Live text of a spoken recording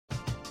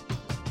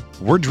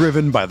We're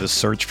driven by the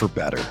search for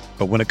better.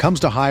 But when it comes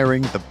to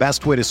hiring, the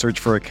best way to search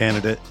for a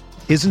candidate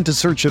isn't to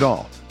search at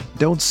all.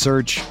 Don't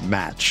search,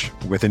 match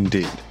with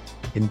Indeed.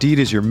 Indeed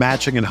is your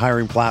matching and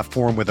hiring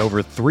platform with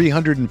over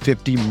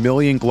 350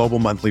 million global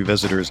monthly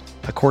visitors,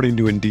 according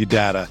to Indeed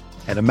data,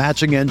 and a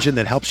matching engine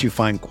that helps you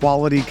find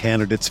quality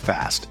candidates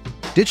fast.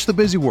 Ditch the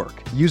busy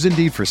work. Use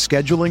Indeed for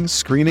scheduling,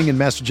 screening, and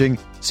messaging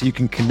so you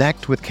can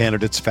connect with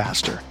candidates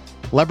faster.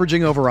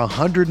 Leveraging over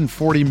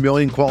 140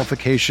 million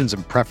qualifications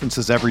and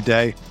preferences every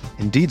day,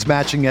 Indeed's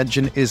matching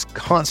engine is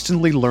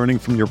constantly learning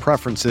from your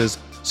preferences,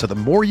 so the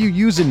more you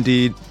use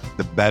Indeed,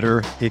 the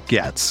better it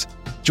gets.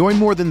 Join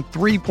more than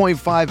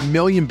 3.5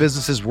 million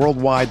businesses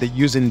worldwide that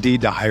use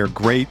Indeed to hire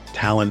great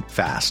talent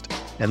fast.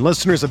 And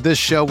listeners of this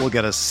show will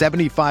get a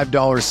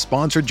 $75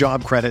 sponsored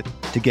job credit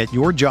to get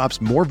your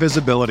jobs more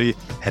visibility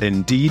at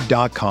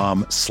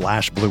Indeed.com/Blue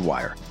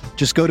Wire.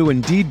 Just go to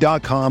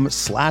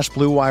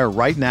Indeed.com/Blue Wire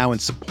right now and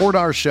support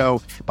our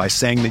show by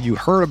saying that you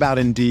heard about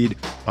Indeed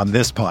on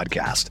this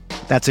podcast.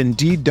 That's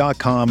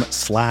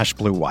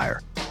Indeed.com/Blue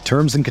Wire.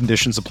 Terms and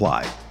conditions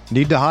apply.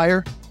 Need to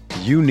hire?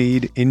 You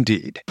need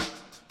Indeed.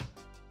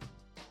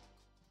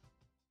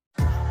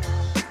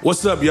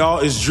 What's up, y'all?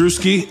 It's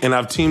Drewski, and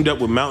I've teamed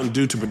up with Mountain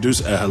Dew to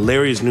produce a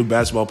hilarious new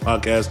basketball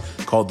podcast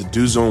called The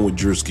Dew Zone with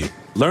Drewski.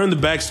 Learn the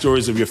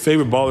backstories of your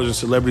favorite ballers and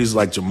celebrities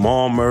like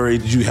Jamal Murray.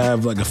 Did you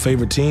have like a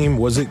favorite team?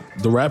 Was it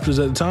the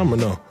Raptors at the time or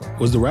no?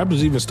 Was the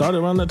Raptors even started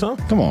around that time?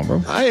 Come on,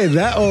 bro. I ain't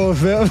that old,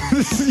 fam.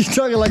 You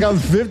talking like I'm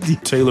 50.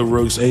 Taylor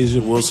Rooks, Asia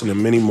Wilson,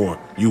 and many more.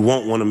 You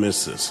won't want to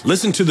miss this.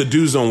 Listen to The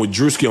Dew Zone with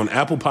Drewski on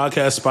Apple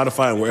Podcasts,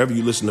 Spotify, and wherever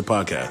you listen to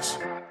podcasts.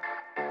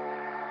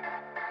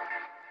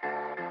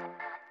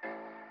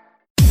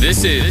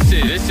 This is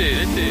Heat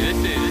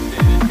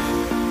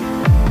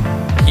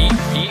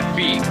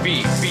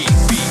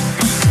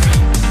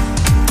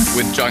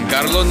with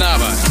Giancarlo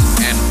Navas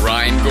and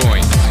Ryan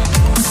Goins.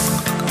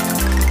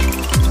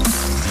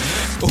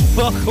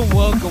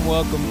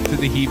 Welcome to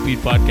the Heat Beat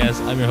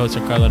Podcast. I'm your host,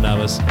 Giancarlo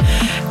Navas,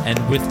 and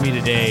with me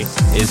today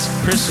is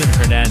Christian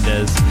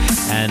Hernandez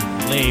and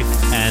Leif.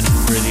 And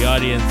for the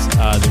audience,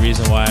 the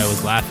reason why I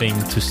was laughing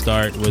to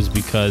start was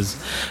because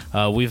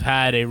we've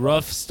had a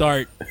rough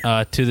start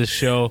to the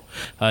show.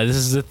 This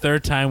is the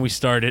third time we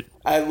started.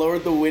 I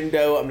lowered the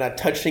window. I'm not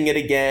touching it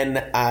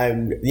again.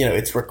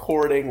 It's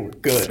recording. We're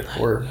good.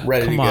 We're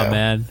ready to go. Come on,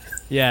 man.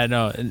 Yeah,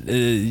 no,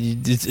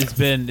 it's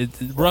been a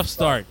rough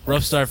start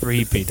for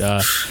Heat Beat.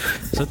 So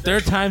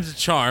third time's a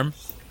charm.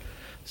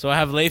 So I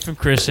have Leif and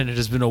Christian. It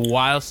has been a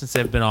while since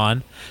they've been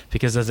on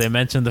because, as I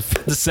mentioned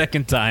the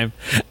second time,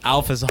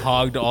 Alf has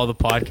hogged all the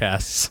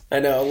podcasts. I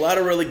know. A lot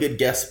of really good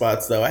guest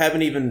spots, though. I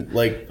haven't even,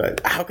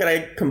 how could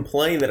I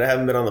complain that I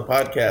haven't been on the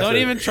podcast? Don't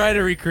even try to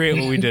recreate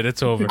what we did.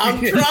 It's over. I'm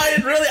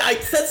trying, really. I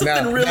said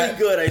something really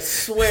good. I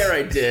swear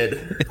I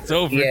did. It's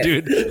over,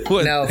 dude.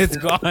 It's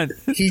gone.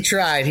 He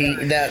tried.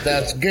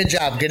 That's good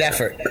job. Good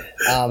effort.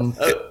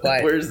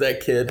 Where's that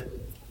kid?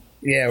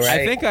 Yeah,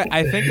 right.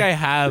 I think I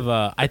have.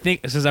 I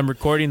think since I'm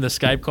recording the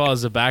Skype call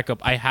as a backup,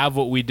 I have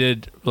what we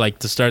did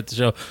to start the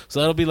show.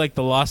 So that'll be like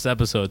the lost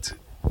episodes.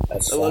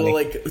 That's a funny.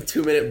 little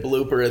 2-minute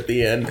blooper at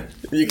the end.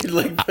 You could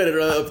put it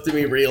up to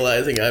me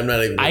realizing I'm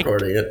not even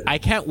recording it. I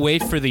can't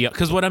wait for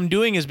because what I'm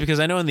doing is because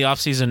I know in the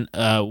off season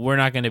we're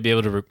not going to be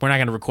able to we're not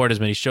going to record as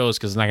many shows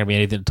because there's not going to be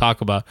anything to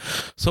talk about.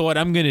 So what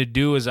I'm going to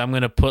do is I'm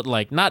going to put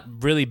not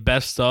really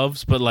best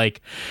ofs, but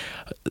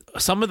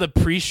some of the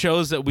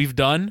pre-shows that we've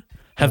done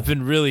have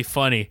been really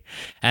funny,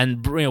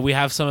 and we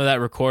have some of that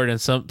recorded and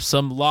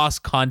some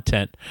lost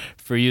content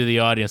for you, the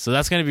audience. So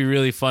that's going to be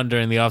really fun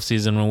during the off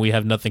season when we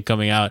have nothing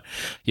coming out.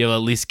 You'll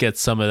at least get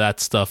some of that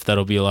stuff.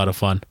 That'll be a lot of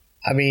fun.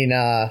 I mean,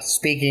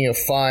 speaking of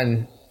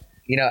fun,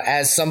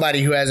 as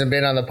somebody who hasn't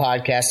been on the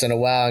podcast in a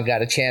while and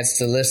got a chance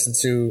to listen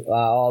to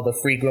all the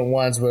frequent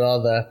ones with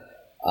all the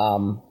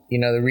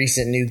the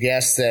recent new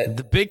guests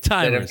the big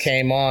timers that have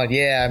came on.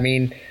 Yeah, I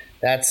mean.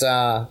 That's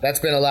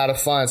been a lot of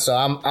fun. So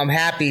I'm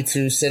happy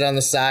to sit on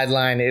the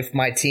sideline if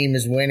my team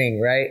is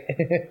winning, right?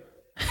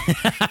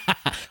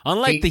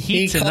 Unlike the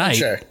Heat tonight.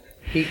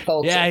 Heat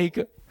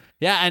culture.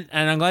 Yeah,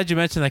 and I'm glad you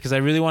mentioned that because I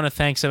really want to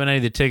thank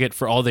 790 The Ticket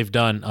for all they've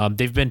done.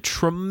 They've been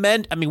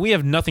tremendous. I mean, we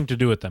have nothing to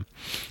do with them.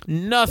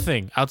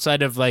 Nothing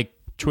outside of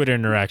Twitter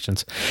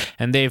interactions,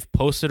 and they've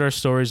posted our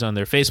stories on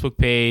their Facebook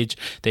page.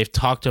 They've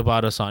talked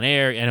about us on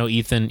air. I know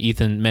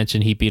Ethan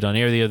mentioned Heat Beat on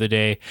air the other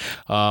day.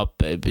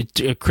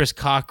 Chris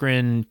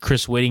Cochran,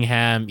 Chris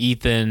Whittingham,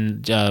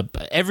 Ethan,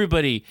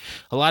 everybody,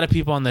 a lot of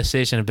people on the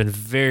station have been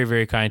very,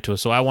 very kind to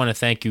us. So I want to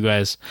thank you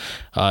guys.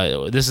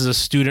 This is a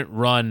student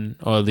run,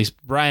 or at least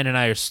Brian and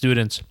I are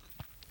students,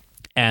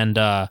 and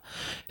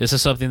this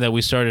is something that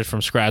we started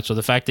from scratch. So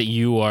the fact that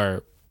you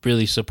are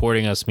really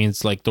supporting us means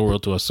the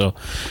world to us. So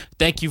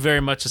thank you very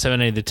much to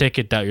 780 The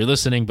Ticket. Doubt you're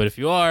listening, but if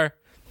you are,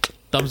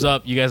 thumbs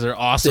up. You guys are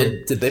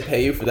awesome. Did they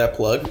pay you for that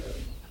plug?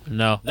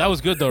 No, that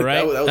was good though,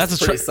 right? that was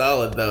pretty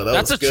solid though.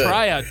 That's was good.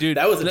 Tryout, dude.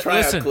 That was a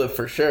tryout clip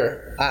for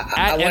sure.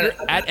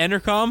 At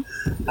Entercom,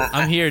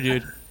 I'm here,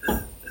 dude.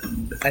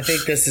 I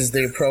think this is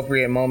the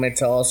appropriate moment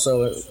to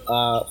also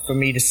for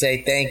me to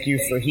say thank you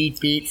for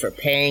Heatbeat for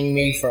paying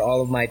me for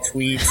all of my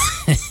tweets,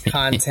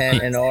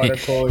 content, and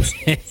articles.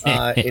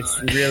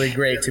 It's really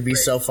great to be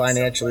so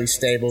financially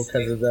stable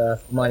because of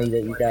the money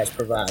that you guys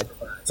provide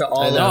to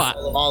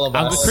all of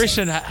us.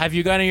 Christian, have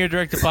you gotten your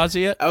direct deposit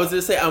yet? I was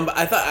gonna say,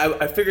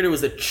 I figured it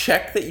was a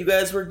check that you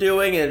guys were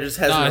doing, and it just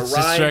hasn't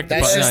arrived.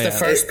 That's just the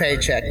first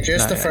paycheck.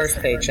 Just the first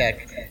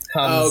paycheck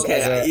comes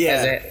as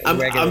a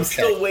regular I'm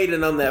still check.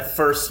 waiting on that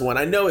first one.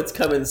 I know it's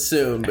coming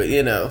soon, but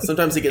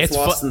sometimes it gets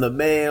lost in the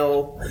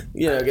mail.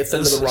 It gets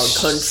sent to the wrong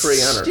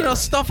country. I don't know.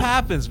 Stuff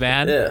happens,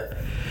 man. Yeah.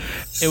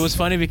 It was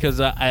funny because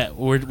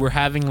we're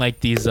having like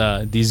these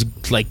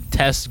like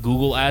test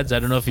Google ads. I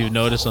don't know if you've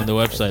noticed on the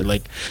website,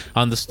 like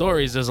on the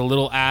stories, there's a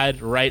little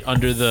ad right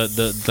under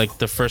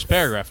the first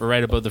paragraph or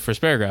right above the first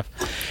paragraph.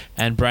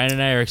 And Brian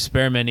and I are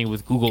experimenting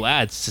with Google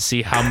Ads to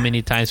see how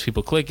many times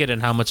people click it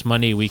and how much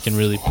money we can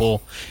really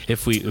pull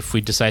if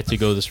we decide to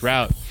go this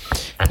route.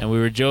 And we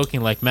were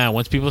joking like, man,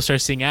 once people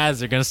start seeing ads,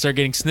 they're gonna start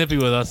getting snippy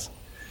with us.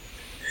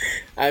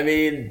 I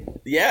mean,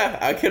 yeah,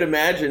 I could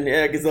imagine.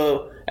 Yeah, because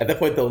at that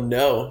point they'll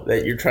know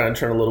that you're trying to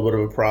turn a little bit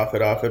of a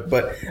profit off it.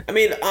 But I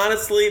mean,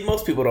 honestly,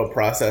 most people don't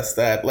process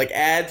that. Like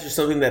ads are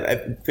something that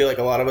I feel like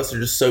a lot of us are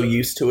just so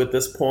used to at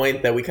this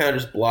point that we kind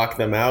of just block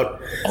them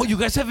out. Oh, you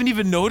guys haven't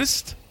even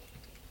noticed?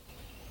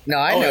 No,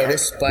 I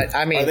noticed, but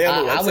I mean, are they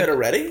on the website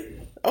already?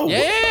 Oh,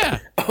 yeah.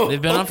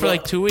 They've been on for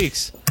like 2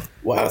 weeks.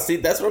 Wow, see,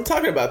 that's what I'm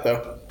talking about,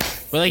 though.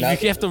 But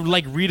like, you have to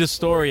like read a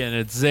story and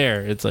it's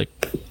there. It's like.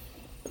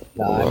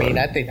 No, I mean,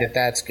 I think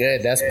that's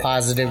good. That's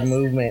positive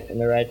movement in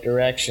the right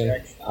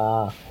direction.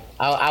 I'm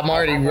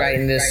already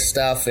writing this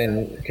stuff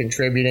and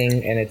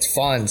contributing, and it's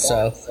fun.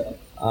 So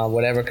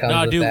whatever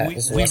comes with that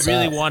is what's we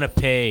really up. want to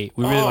pay.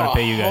 We really want to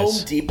pay you guys.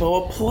 Home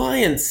Depot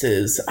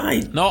appliances.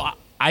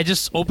 I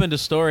just opened a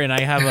story and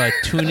I have a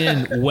tune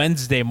in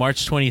Wednesday,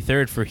 March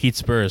 23rd for Heat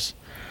Spurs.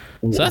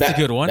 So that's a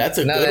good one. That's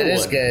a good one. That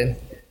is good.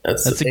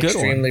 That's a good one.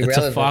 Extremely It's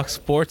relevant. a Fox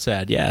Sports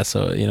ad. Yeah,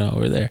 so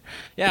we're there.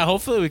 Yeah,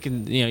 hopefully we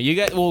can. You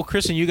got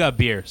Christian, you got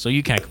beer, so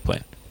you can't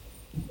complain.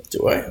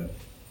 Do I?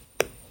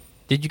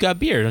 You got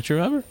beer? Don't you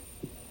remember?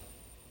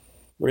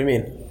 What do you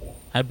mean?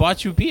 I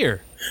bought you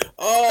beer.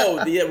 Oh,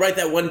 right,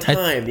 that one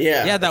time.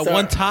 Yeah, that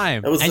one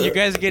time. And you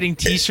guys are getting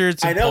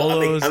T-shirts and I know.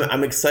 polos.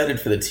 I'm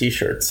excited for the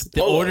T-shirts.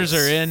 The orders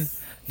are in.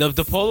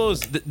 The polos,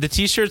 the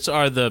T-shirts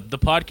are the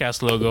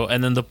podcast logo,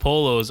 and then the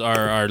polos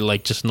are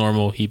like just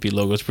normal hippie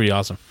logo. It's pretty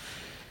awesome.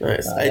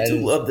 Nice. I do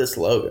love this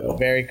logo.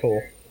 Very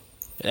cool.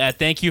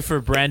 Thank you for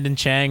Brandon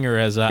Chang, or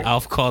as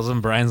Alf calls him,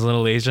 Brian's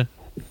Little Asian.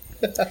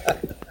 Tech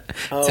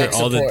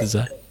all the support.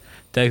 design.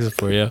 Tech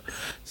support, yeah.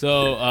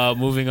 So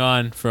moving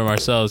on from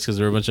ourselves, because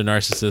we're a bunch of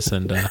narcissists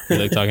and we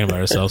like talking about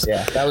ourselves.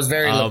 Yeah, that was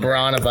very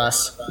LeBron of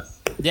us.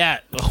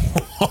 Yeah.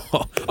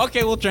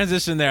 Okay, we'll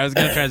transition there. I was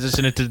going to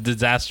transition into the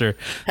disaster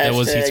that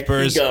was Heat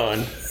Spurs. He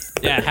gone.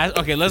 Yeah,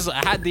 okay,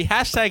 the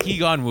hashtag He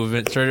Gone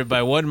movement started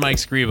by one Mike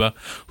Scriba,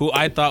 who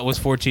I thought was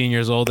 14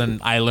 years old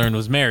and I learned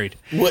was married.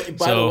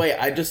 By the way,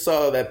 I just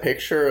saw that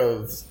picture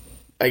of,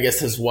 I guess,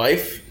 his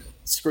wife.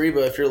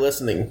 Scriba, if you're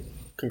listening,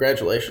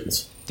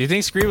 congratulations. Do you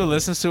think Scriba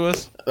listens to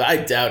us? I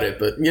doubt it,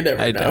 but you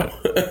never know.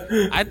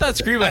 I thought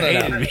Scriba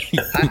hated me.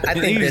 I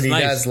think that he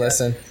does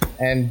listen.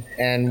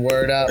 And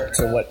word up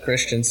to what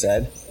Christian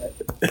said.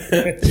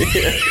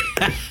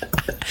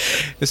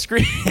 The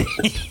screen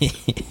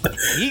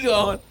He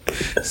Gone.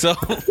 So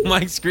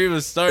Mike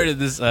Scriba started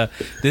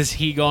this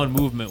He Gone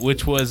movement,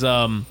 which was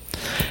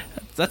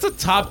that's a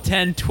top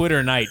 10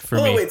 Twitter night for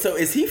me. Oh wait, so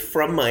is he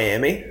from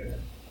Miami?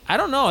 I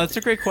don't know. That's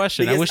a great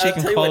question. Because I wish he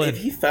can call it. If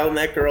he found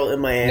that girl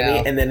in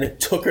Miami and then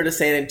took her to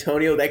San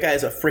Antonio, that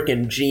guy's a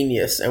freaking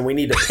genius, and we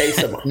need to pay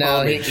some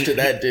homage to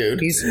that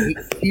dude.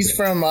 He's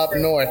from up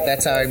north.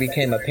 That's how he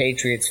became a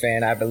Patriots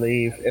fan, I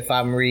believe, if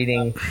I'm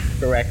reading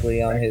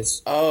correctly on his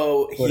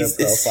Twitter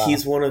profile.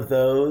 He's one of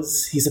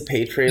those. He's a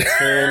Patriots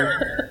fan.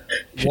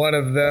 One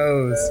of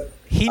those.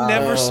 He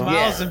never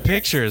smiles in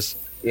pictures.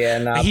 Yeah,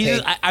 no.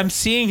 I'm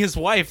seeing his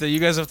wife that you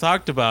guys have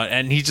talked about,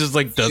 and he just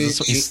like does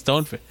this. He's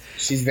stone faced.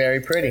 She's very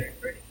pretty.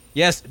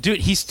 Yes, dude,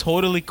 he's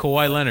totally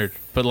Kawhi Leonard,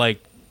 but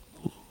like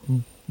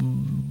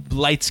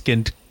light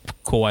skinned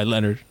Kawhi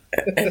Leonard.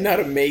 And not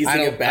amazing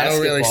at basketball. I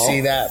don't really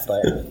see that,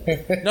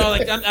 but no,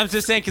 like I'm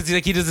just saying because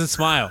he doesn't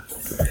smile.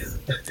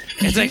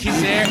 It's like he's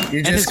there.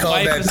 You just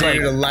called that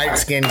dude a light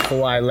skinned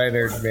Kawhi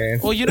Leonard, man.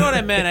 Well, you know what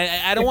I meant.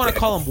 I don't want to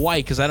call him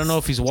white because I don't know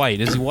if he's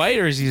white. Is he white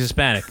or is he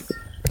Hispanic?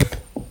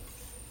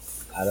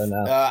 I don't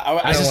know.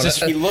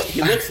 He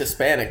looks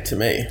Hispanic to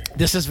me.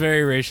 This is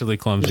very racially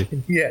clumsy.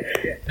 Yeah.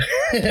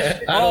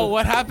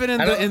 What happened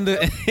in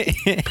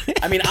the?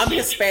 I mean, I'm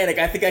Hispanic.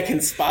 I think I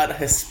can spot a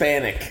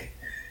Hispanic.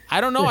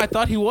 I don't know. I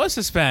thought he was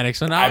Hispanic,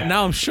 so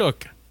now I'm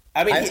shook.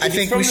 I mean, I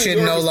think we should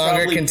no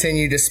longer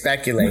continue to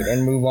speculate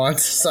and move on to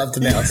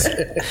something else.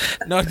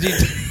 No, dude.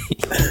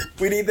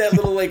 We need that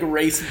little like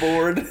race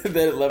board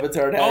that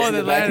Levitard has. In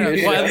the back of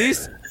his well,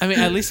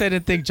 show. at least I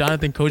didn't think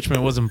Jonathan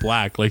Coachman wasn't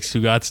black like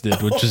Stugotz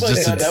did, which is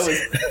just that was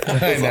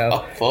I know.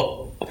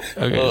 awful.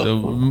 Okay,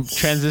 so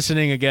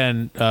transitioning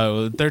again,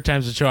 third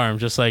time's a charm,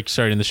 just like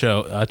starting the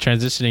show.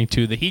 Transitioning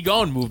to the He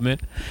Gone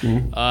movement.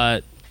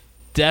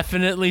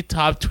 Definitely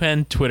top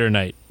 10 Twitter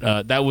night.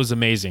 That was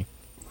amazing.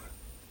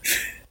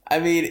 I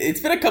mean, it's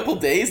been a couple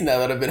days now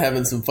that I've been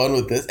having some fun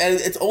with this. And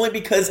it's only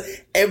because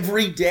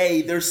every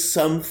day there's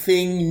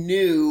something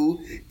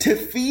new to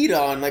feed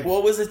on. Like,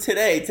 what was it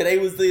today? Today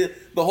was the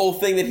whole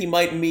thing that he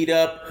might meet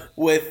up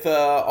with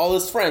all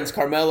his friends,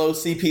 Carmelo,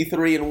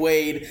 CP3, and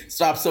Wade.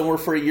 Stop somewhere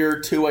for a year or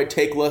two. I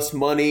take less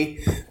money.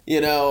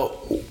 You know,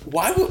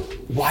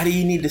 why do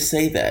you need to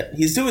say that?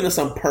 He's doing this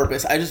on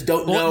purpose. I just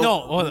don't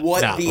know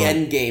what the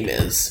end game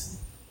is.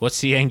 What's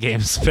the end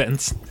game,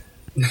 Spence?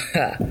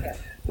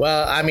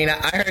 Well, I mean,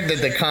 I heard that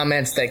the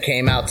comments that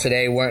came out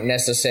today weren't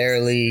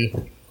necessarily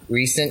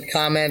recent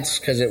comments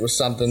because it was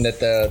something that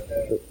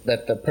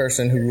the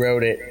person who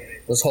wrote it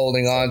was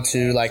holding on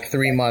to like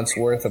 3 months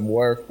worth of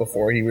work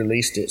before he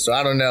released it. So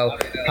I don't know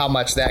how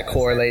much that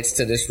correlates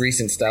to this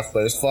recent stuff.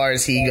 But as far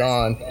as He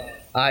Gone,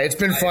 it's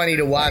been funny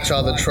to watch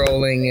all the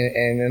trolling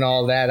and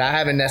all that. I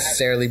haven't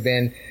necessarily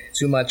been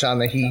too much on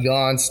the He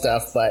Gone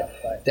stuff,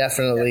 but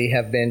definitely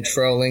have been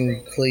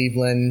trolling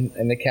Cleveland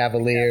and the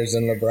Cavaliers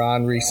and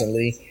LeBron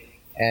recently.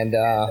 And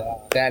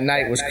that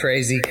night was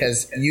crazy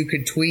because you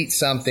could tweet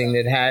something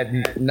that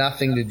had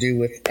nothing to do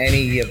with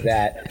any of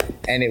that,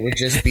 and it would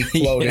just be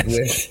quoted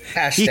with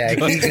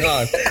hashtag He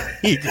Gone.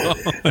 He Gone.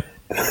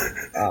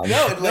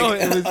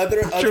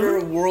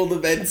 Other world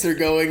events are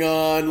going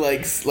on,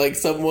 like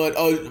someone.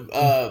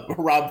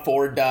 Rob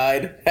Ford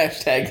died.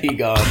 Hashtag He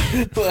Gone.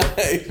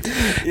 Like,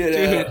 you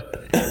know.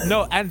 Dude,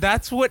 no, and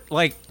that's what.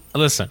 Like,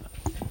 listen.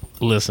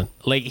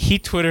 Like, he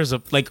Twitters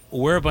like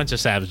we're a bunch of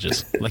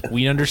savages. Like,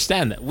 we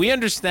understand that. We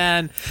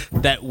understand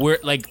that we're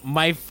like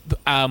I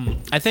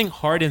think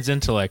Harden's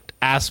intellect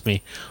asked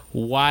me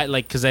why,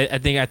 like, because I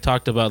think I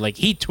talked about like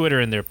Twitter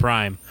in their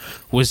prime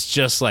was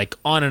just like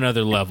on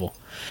another level.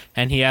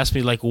 And he asked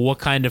me like, what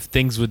kind of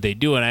things would they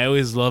do? And I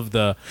always love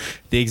the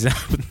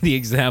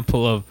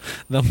example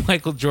of the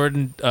Michael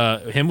Jordan,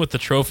 him with the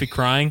trophy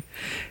crying,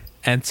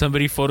 and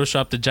somebody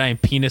photoshopped a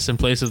giant penis in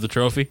place of the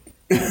trophy,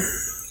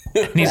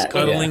 and he's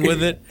cuddling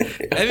with it.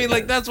 I mean,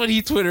 like, that's what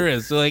Twitter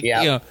is. So, like, you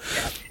know,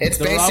 it's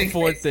the Rob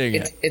Ford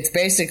thing. It's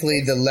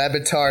basically the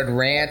Levitard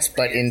rants,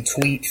 but in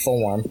tweet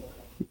form.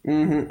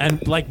 Mm-hmm.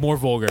 And like more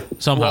vulgar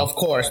somehow. Well, of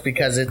course,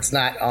 because it's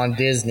not on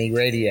Disney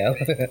radio.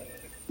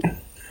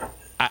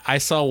 I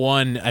saw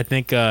one. I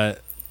think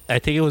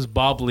it was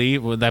Bob Lee,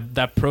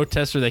 that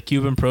protester, that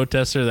Cuban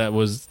protester that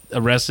was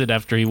arrested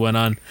after he went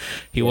on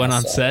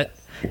set,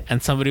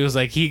 and somebody was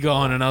like, He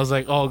Gone, and I was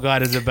like, oh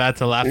God, is it bad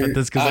to laugh at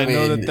this? Because I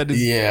know that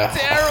is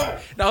terrible.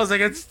 And I was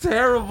like, it's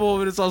terrible,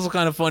 but it's also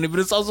kind of funny, but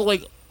it's also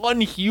like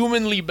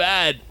unhumanly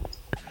bad.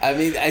 I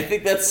mean, I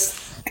think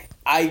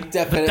I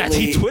definitely. But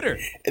that's Twitter.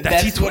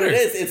 That's what it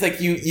is. It's like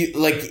you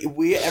like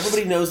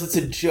everybody knows it's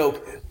a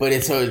joke, but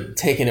it's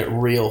taking it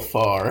real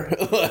far.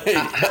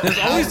 There's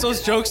always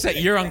those jokes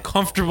that you're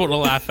uncomfortable to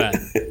laugh at.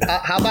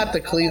 How about the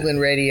Cleveland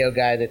radio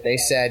guy that they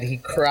said he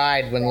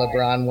cried when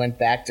LeBron went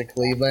back to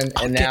Cleveland,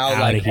 and now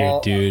like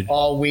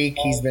all week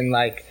he's been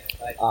like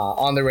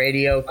on the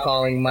radio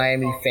calling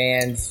Miami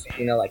fans,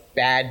 you know, like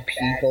bad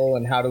people,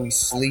 and how do we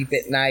sleep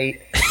at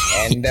night,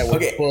 and that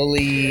we're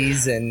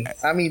bullies, and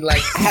I mean,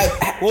 like,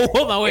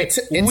 hold on, wait,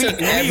 we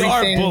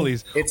are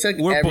bullies. It took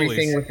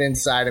everything within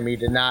inside of me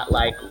to not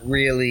like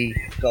really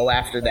go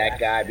after that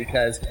guy,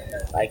 because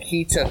like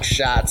he took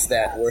shots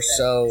that were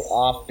so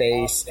off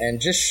base and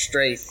just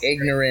straight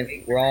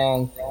ignorant,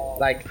 wrong.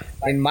 Like,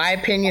 in my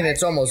opinion,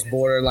 it's almost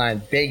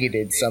borderline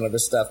bigoted, some of the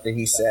stuff that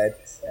he said.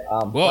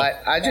 But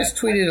I just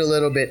tweeted a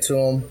little bit to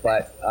him,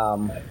 but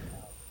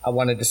I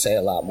wanted to say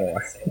a lot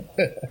more.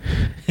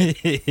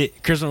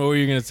 Kristen, what were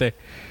you going to say?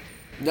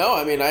 No,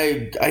 I mean,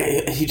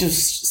 he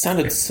just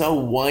sounded so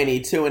whiny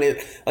too, and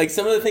like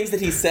some of the things that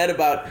he said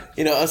about,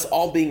 you know, us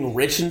all being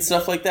rich and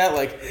stuff like that.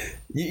 Like,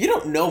 you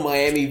don't know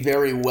Miami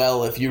very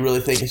well if you really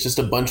think it's just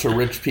a bunch of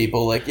rich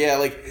people. Like, yeah,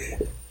 like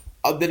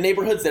the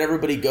neighborhoods that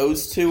everybody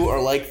goes to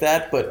are like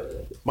that, but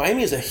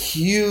Miami is a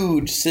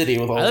huge city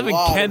with a lot of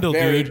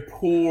very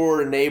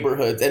poor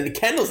neighborhoods, and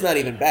Kendall's not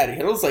even bad.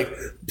 Kendall's like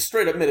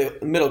straight up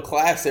middle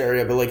class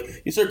area, but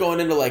like you start going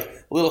into like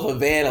Little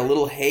Havana,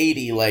 Little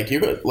Haiti, like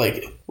you're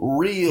like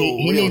real.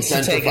 He needs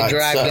to take a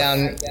drive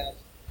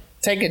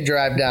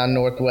down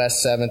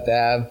Northwest 7th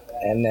Ave,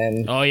 and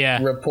then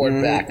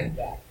report back.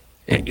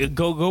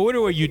 Go to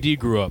where UD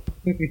grew up,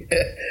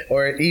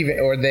 or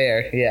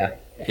there, yeah.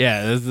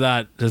 Yeah, that's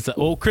not.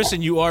 Oh,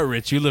 Kristen, you are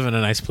rich. You live in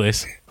a nice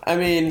place. I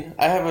mean,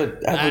 I have a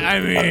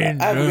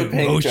good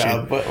paying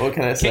job, but what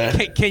can I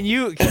say? Can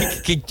you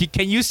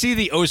see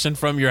the ocean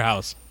from your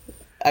house?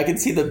 I can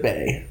see the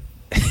bay.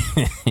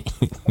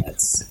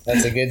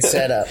 That's a good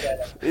setup.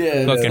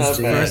 Yeah, fucking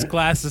first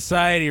class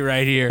society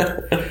right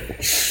here.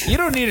 You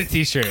don't need a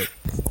t-shirt.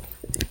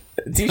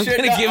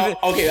 T-shirt?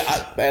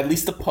 At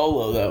least a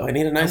polo though. I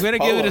need a nice. I'm gonna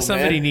polo, give it to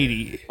somebody man.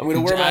 needy. I'm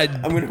gonna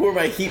wear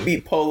my Heat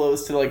Beat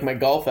polos to like my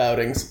golf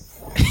outings.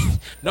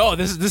 No,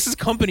 this is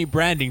company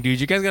branding, dude.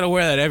 You guys gotta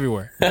wear that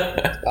everywhere.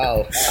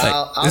 Oh,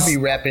 I'll be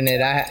repping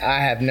it. I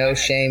have no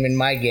shame in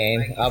my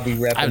game. I'll be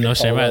repping I have no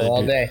shame either,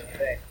 all dude. day.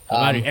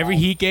 Every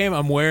Heat game,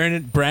 I'm wearing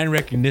it. Brand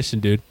recognition,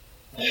 dude.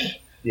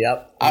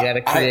 Yep. You got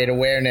to create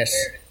awareness.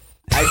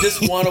 I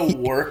just want to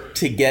work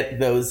to get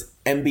those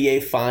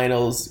NBA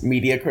Finals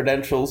media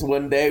credentials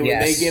one day when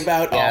Yes. they give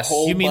out a Yes.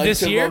 whole You mean bunch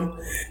this of year? them.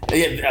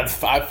 Yeah,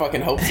 I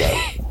fucking hope so.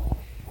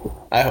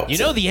 I hope You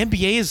so. know, the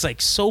NBA is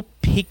like so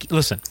picky.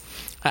 Listen,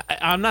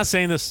 I'm not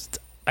saying this.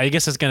 I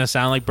guess it's gonna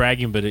sound like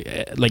bragging, but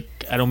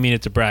I don't mean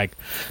it to brag.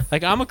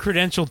 Like, I'm a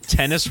credentialed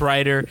tennis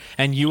writer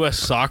and U.S.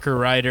 soccer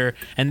writer,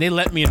 and they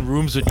let me in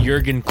rooms with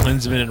Jurgen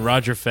Klinsmann and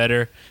Roger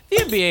Federer. The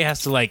NBA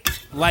has to like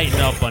lighten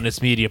up on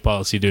its media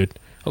policy, dude.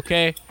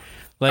 Okay,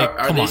 like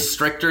Are come they on.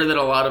 stricter than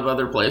a lot of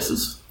other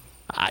places?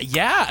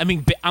 Yeah, I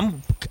mean,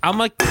 I'm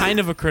like kind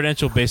of a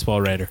credentialed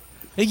baseball writer.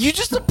 Like, you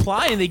just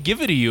apply and they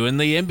give it to you, and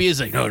the NBA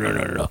is like, no.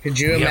 Could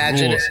you We have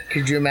imagine? rules.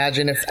 Could you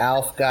imagine if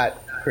Alf got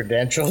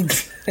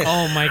credentialed?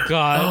 Oh my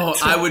god. Oh,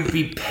 I would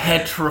be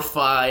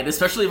petrified,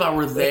 especially if I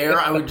were there.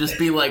 I would just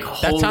be like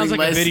holding sounds like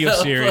a myself. video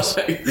series.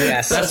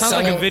 Yes, That sounds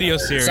like a video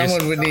series.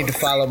 Someone would need to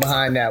follow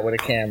behind that with a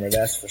camera.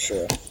 That's for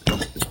sure.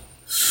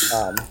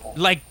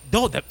 Like,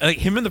 no, like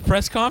him in the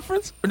press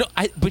conference? Or no,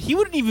 but he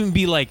wouldn't even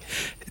be like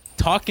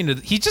talking to.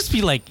 He'd just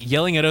be like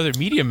yelling at other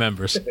media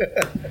members.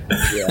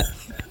 Yeah.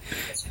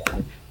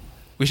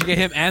 We should get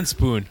him and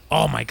Spoon.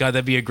 Oh my god,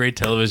 that'd be a great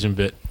television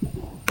bit.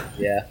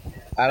 Yeah.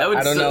 I would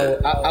don't know.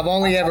 I've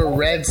only ever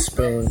read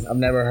Spoon. I've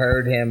never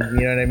heard him.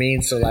 You know what I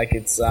mean? So, like,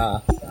 it's,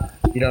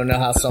 you don't know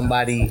how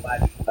somebody,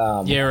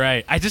 Yeah,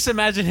 right. I just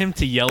imagine him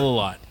to yell a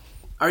lot.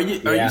 Are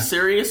you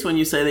serious when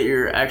you say that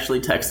you're actually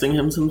texting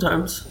him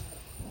sometimes?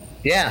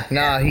 yeah,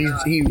 no,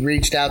 he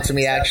reached out to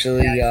me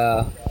actually,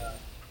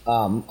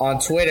 on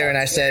Twitter, and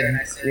I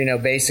said, you know,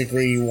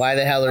 basically, why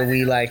the hell are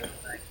we, like,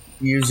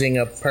 using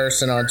a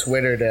person on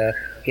Twitter to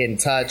get in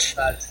touch?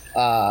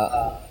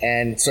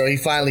 And so he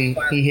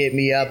hit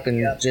me up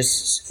and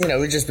just, you know,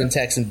 we've just been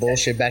texting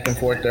bullshit back and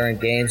forth during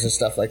games and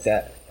stuff like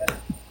that.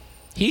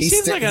 He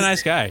seems like a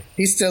nice guy.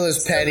 He's still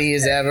as petty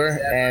as ever,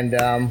 and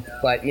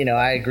but you know,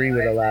 I agree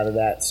with a lot of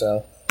that.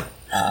 So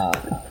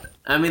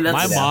I mean,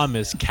 that's My mom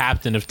is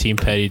captain of Team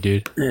Petty,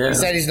 dude. he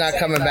said he's not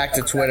coming back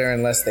to Twitter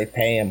unless they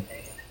pay him.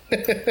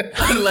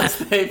 unless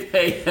they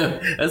pay him.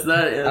 That's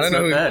not.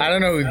 I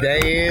don't know who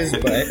they is,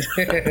 but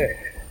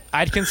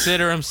I'd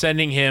consider him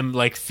sending him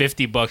like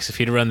 $50 if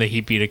he'd run the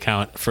Heat Beat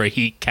account for a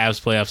Heat Cavs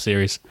playoff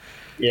series.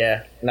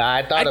 yeah, no,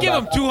 I thought I'd give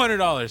him about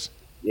 $200.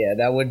 Yeah,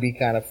 that would be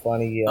kind of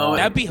funny.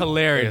 That'd be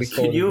hilarious. that'd be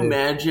cool Can you to do.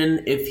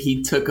 imagine if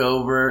he took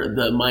over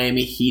the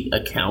Miami Heat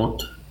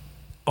account?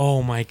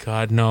 Oh my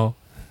god, no.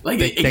 Like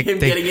They- him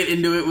getting it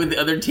into it with the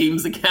other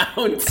team's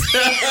accounts.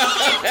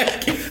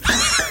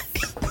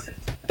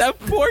 That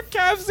poor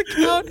Cavs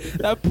account,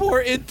 that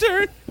poor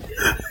intern.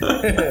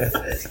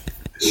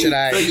 Should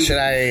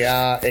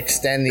I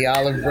extend the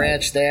olive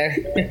branch there?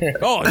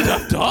 Oh,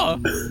 duh.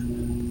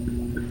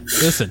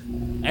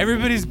 Listen,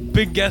 everybody's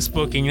big guest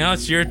booking. Now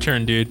it's your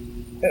turn, dude.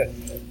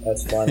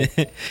 That's funny.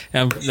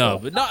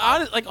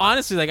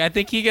 Honestly, like I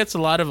think he gets a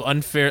lot of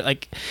unfair.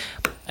 Like,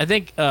 I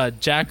think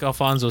Jack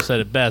Alfonso said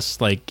it best.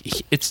 Like,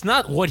 it's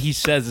not what he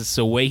says; it's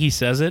the way he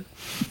says it.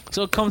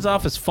 So it comes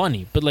off as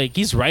funny, but like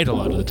he's right a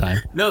lot of the time.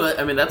 No,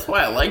 that's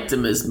why I liked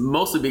him, is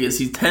mostly because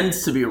he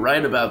tends to be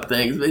right about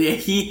things. But yeah,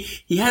 he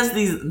has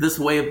this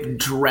way of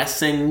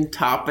dressing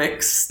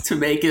topics to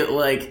make it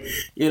like,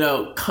 you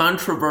know,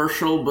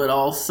 controversial, but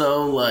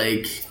also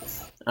like,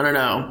 I don't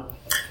know.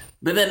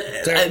 But then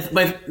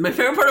my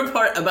favorite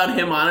part about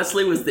him,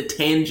 honestly, was the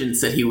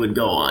tangents that he would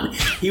go on.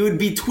 He would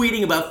be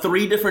tweeting about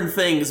 3 different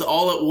things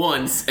all at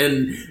once,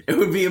 and it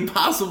would be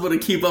impossible to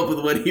keep up with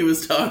what he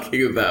was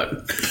talking about.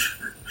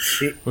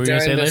 What were you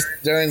gonna say, Liz?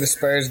 During the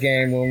Spurs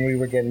game when we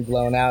were getting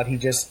blown out, he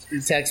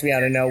texted me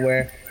out of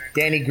nowhere.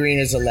 Danny Green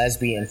is a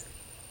lesbian.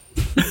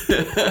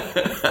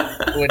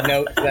 With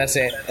no, that's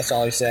it. That's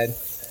all he said.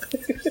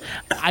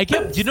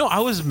 I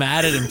was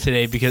mad at him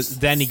today because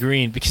Danny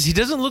Green, because he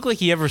doesn't look like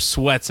he ever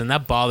sweats, and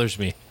that bothers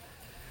me.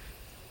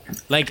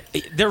 Like,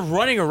 they're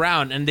running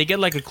around and they get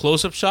like a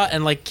close-up shot,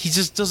 and like he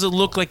just doesn't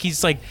look like he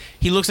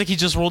looks like he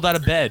just rolled out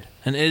of bed,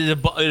 and it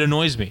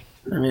annoys me.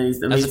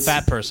 As a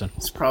fat person,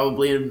 he's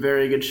probably in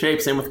very good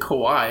shape. Same with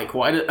Kawhi.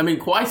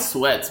 Kawhi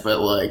sweats,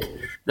 but like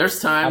there's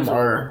times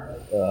where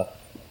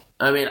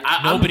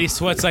nobody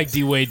sweats like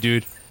D Wade,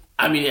 dude.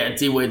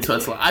 D Wade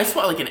sweats. I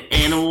sweat like an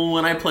animal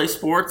when I play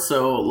sports.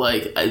 So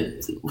like,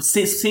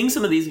 seeing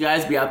some of these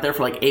guys be out there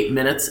for like 8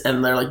 minutes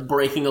and they're like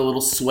breaking a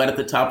little sweat at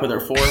the top of their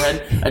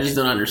forehead, I just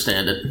don't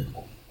understand it.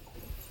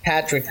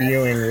 Patrick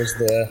Ewing was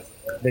the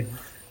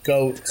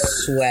goat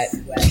sweat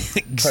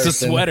person. It's the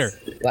sweater.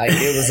 Like,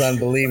 it was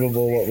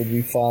unbelievable what would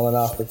be falling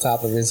off the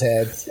top of his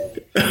head.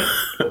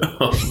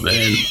 Oh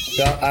man!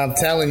 I'm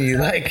telling you,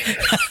 like,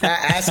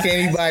 ask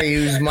anybody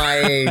who's my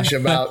age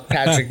about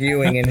Patrick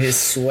Ewing and his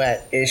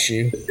sweat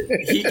issue.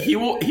 he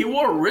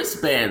wore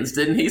wristbands,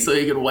 didn't he, so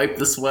he could wipe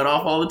the sweat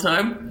off all the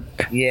time?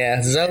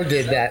 Yeah, Zoe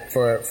did that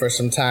for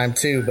some time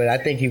too, but I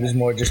think he was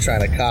more just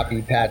trying to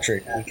copy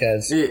Patrick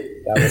because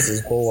that was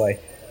his boy.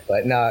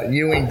 But no,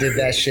 Ewing did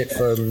that shit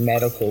for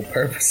medical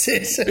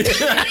purposes.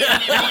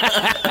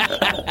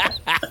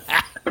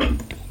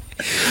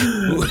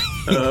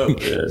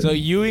 So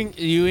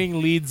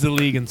Ewing leads the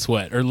league in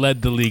sweat, or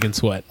led the league in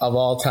sweat of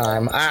all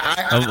time.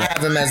 I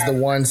have him as the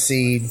 1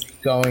 seed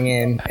going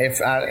in.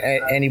 If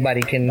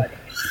anybody can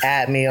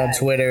at me on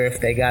Twitter if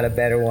they got a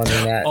better one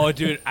than that. Oh,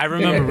 dude, I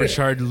remember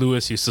Richard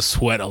Lewis used to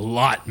sweat a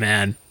lot,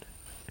 man.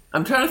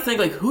 I'm trying to think,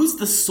 like, who's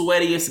the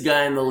sweatiest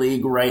guy in the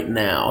league right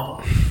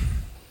now?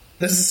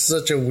 This is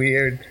such a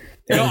weird.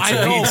 No, I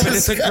know, but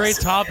it's a great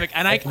topic,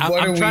 and I'm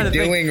trying to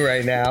doing think,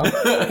 right now?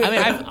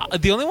 I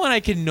mean, the only one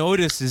I can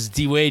notice is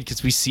D Wade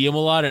because we see him a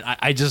lot, and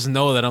I just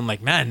know that I'm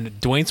like, man,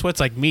 Dwayne sweats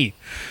like me.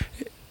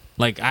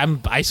 Like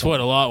I sweat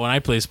a lot when I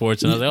play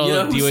sports, and I was like, you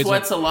know who D-Wade's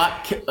sweats a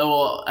lot?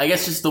 Well, I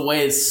guess just the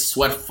way his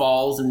sweat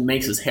falls and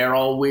makes his hair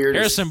all weird.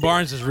 Harrison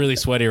Barnes is really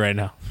sweaty right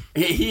now.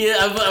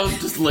 I was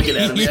just looking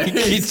at him.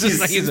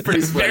 he's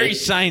pretty sweaty. very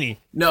shiny.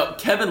 No,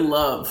 Kevin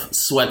Love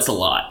sweats a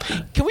lot.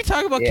 Can we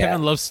talk about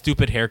Kevin Love's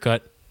stupid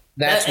haircut?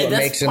 That's what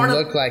makes him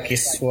look like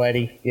he's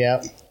sweaty.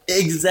 Yep.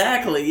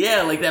 Exactly.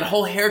 Yeah, like that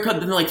whole haircut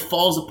then like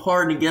falls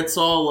apart and he gets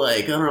all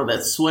like, I don't know,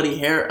 that sweaty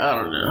hair. I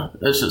don't know.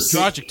 That's just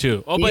tragic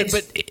too. Oh,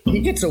 but he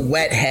gets a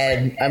wet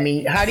head. I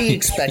mean, how do you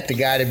expect a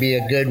guy to be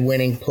a good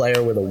winning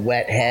player with a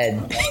wet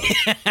head?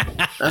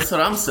 That's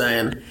what I'm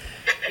saying.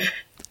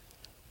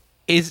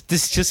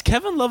 Does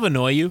Kevin Love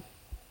annoy you?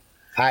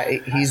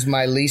 He's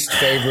my least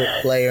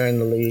favorite player in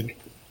the league,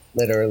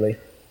 literally.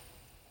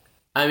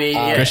 I mean,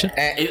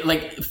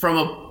 like from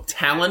a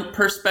talent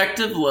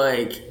perspective,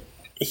 like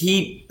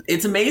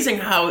it's amazing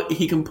how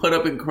he can put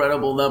up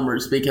incredible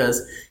numbers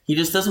because he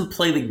just doesn't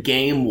play the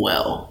game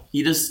well.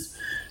 He just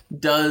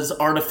does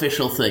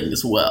artificial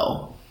things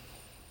well.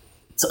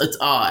 It's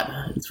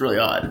odd. It's really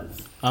odd.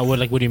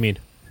 What do you mean?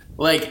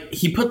 Like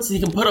he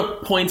can put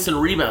up points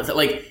and rebounds.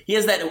 Like he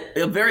has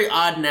a very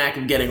odd knack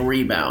of getting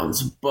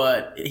rebounds,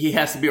 but he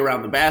has to be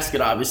around the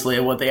basket, obviously.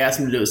 And what they ask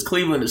him to do is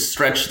Cleveland is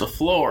stretch the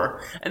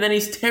floor, and then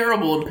he's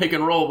terrible in pick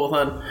and roll, both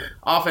on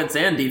offense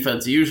and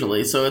defense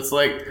usually. So it's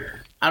like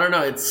I don't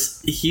know.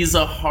 He's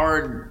a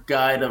hard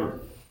guy to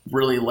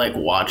really like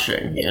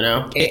watching. You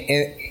know,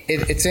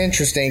 it's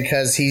interesting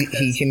because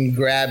he can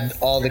grab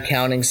all the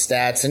counting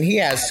stats and he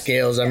has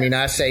skills. I mean,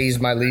 I say he's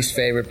my least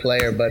favorite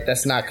player, but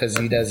that's not because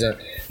he doesn't.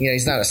 You know,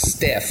 he's not a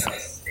stiff.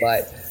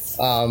 But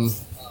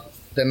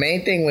the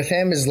main thing with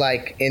him is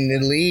like in the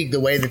league, the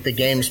way that the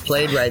game's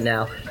played right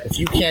now. If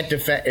you can't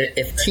defend,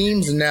 if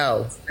teams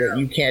know that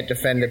you can't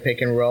defend the pick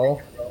and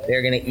roll,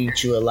 they're going to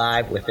eat you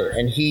alive with it.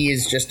 And he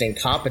is just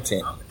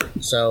incompetent.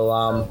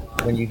 So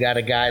when you got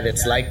a guy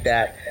that's like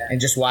that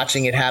and just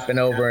watching it happen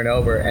over and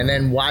over and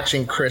then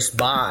watching Chris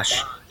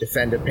Bosh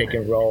defend a pick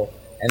and roll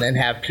and then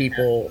have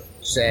people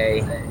say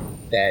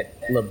that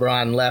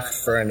LeBron left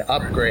for an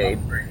upgrade,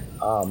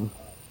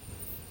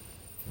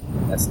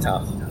 that's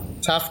tough.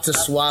 Tough to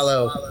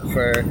swallow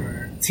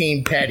for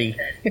Team Petty.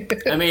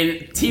 I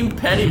mean, Team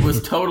Petty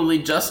was totally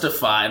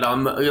justified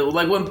on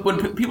like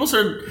when people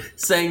started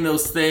saying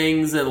those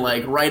things and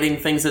like writing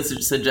things that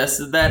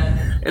suggested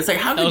that. It's like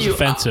how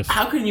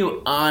can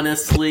you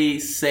honestly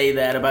say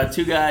that about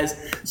two guys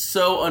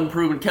so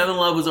unproven? Kevin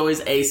Love was always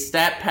a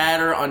stat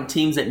patter on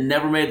teams that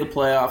never made the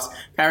playoffs.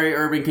 Kyrie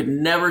Irving could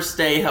never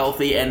stay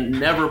healthy and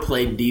never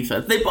played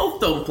defense. They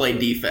both don't play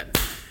defense.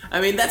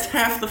 I mean, that's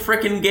half the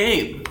frickin'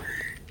 game.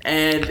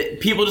 And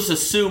people just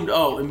assumed,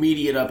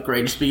 immediate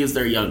upgrade just because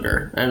they're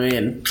younger. I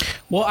mean,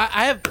 well,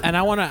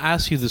 I want to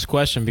ask you this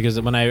question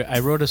because when I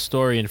wrote a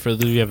story, and for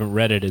those of you who haven't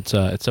read it,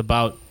 it's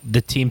about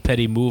the Team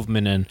Petty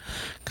movement and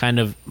kind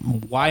of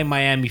why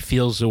Miami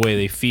feels the way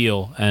they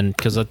feel, and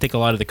because I think a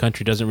lot of the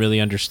country doesn't really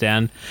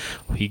understand.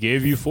 He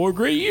gave you 4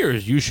 great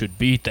years. You should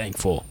be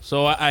thankful.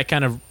 So I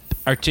kind of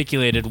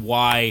articulated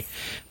why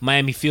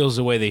Miami feels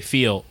the way they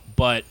feel,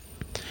 but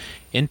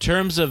in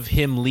terms of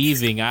him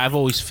leaving, I've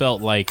always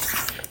felt like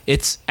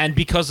and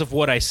because of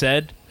what I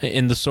said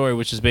in the story,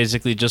 which is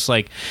basically just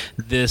like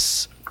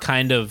this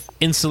kind of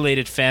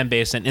insulated fan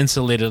base and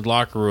insulated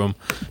locker room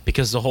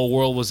because the whole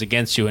world was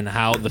against you and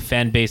how the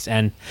fan base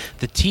and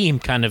the team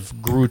kind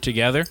of grew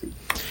together.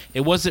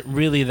 It wasn't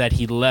really that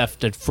he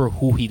left and for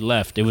who he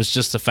left. It was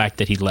just the fact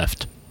that he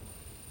left.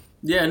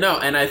 Yeah, no,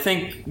 and I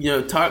think,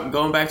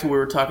 going back to what we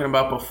were talking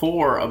about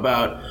before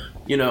about,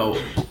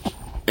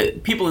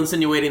 people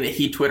insinuating that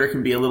Heat Twitter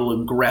can be a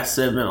little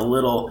aggressive and a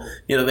little,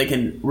 they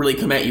can really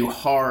come at you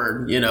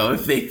hard,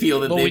 if they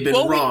feel that they've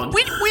been wrong.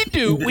 We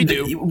do.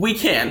 We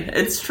can.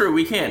 It's true,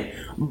 we can.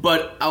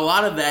 But a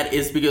lot of that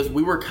is because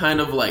we were kind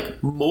of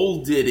like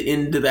molded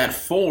into that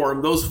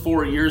form those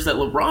 4 years that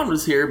LeBron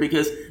was here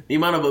because the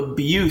amount of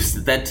abuse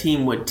that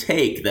team would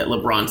take, that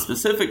LeBron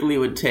specifically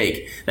would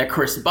take, that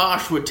Chris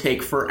Bosh would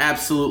take for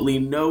absolutely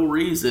no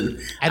reason.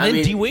 And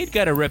then D-Wade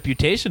got a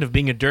reputation of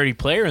being a dirty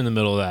player in the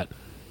middle of that.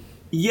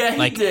 Yeah,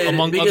 he did.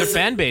 Among other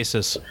fan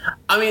bases.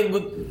 I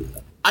mean,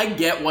 I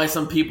get why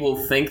some people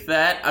think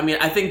that. I mean,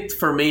 I think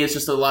for me it's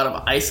just a lot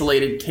of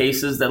isolated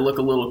cases that look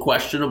a little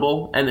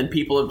questionable, and then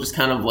people have just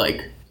kind of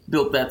like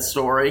built that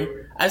story.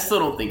 I still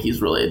don't think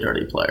he's really a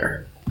dirty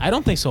player. I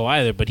don't think so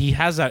either. But he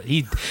has that.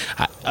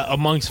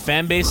 Amongst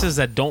fan bases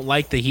that don't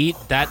like the Heat,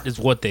 that is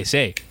what they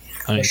say.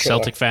 I mean,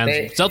 sure. Celtic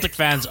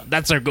fans,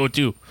 that's their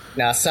go-to.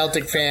 Now,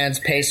 Celtic fans,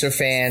 Pacer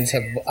fans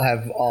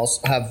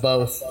have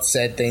both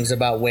said things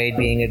about Wade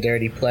being a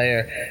dirty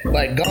player.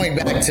 But going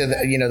back to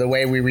the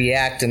way we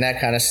react and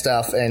that kind of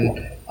stuff,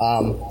 and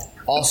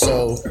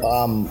also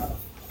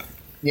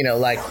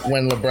like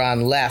when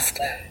LeBron left,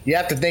 you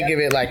have to think of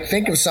it like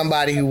think of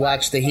somebody who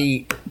watched the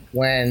Heat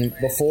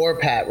before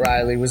Pat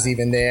Riley was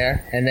even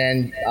there, and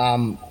then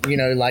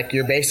like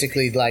you're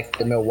basically like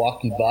the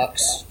Milwaukee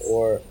Bucks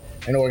or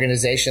an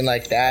organization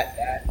like that,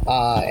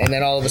 and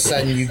then all of a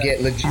sudden you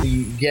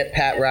get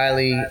Pat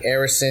Riley,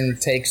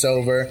 Arison takes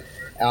over,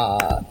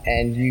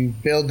 and you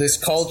build this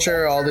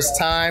culture all this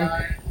time.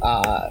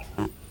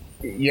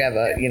 You have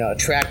a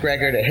track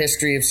record, a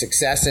history of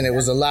success, and it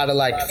was a lot of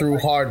like through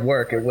hard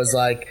work. It was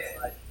like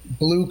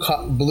blue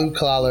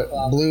collar,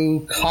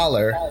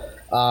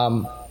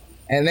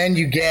 and then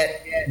you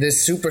get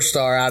this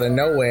superstar out of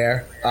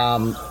nowhere.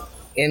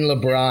 In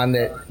LeBron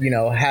that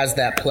has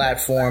that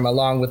platform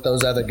along with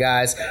those other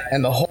guys,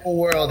 and the whole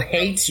world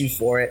hates you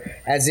for it,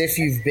 as if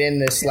you've been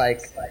this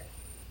like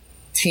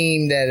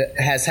team that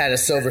has had a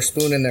silver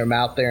spoon in their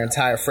mouth their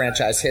entire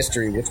franchise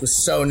history, which was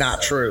so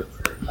not true.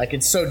 Like,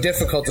 it's so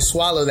difficult to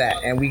swallow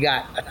that, and we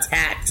got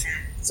attacked.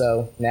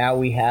 So now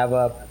we have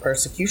a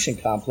persecution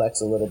complex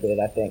a little bit,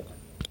 I think.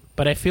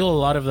 But I feel a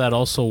lot of that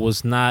also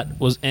was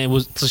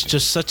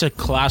just such a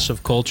clash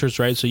of cultures,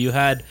 right? So you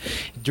had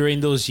during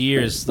those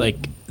years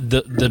like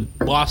the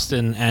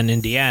Boston and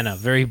Indiana,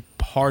 very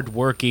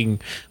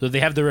hardworking. So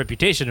they have the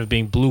reputation of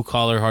being blue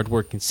collar,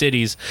 hardworking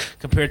cities,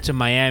 compared to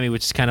Miami,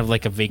 which is kind of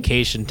like a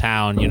vacation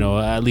town.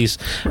 At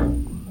least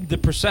the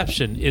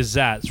perception is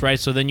that, right?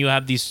 So then you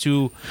have these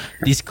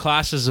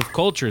clashes of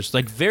cultures,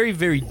 like very,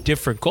 very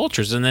different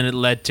cultures, and then it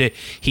led to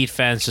Heat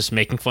fans just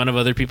making fun of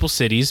other people's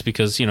cities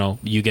because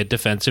you get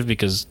defensive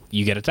because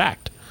you get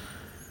attacked.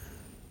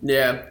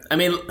 Yeah, I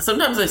mean,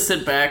 sometimes I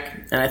sit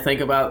back and I think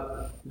about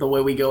the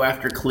way we go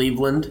after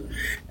Cleveland,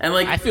 and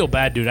like I feel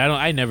bad, dude.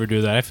 I never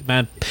do that.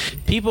 Man,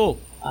 people.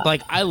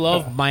 Like, I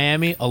love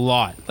Miami a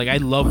lot. Like, I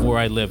love where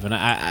I live, and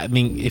I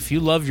mean, if you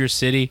love your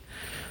city,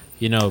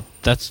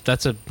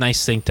 that's a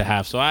nice thing to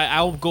have. So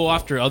I'll go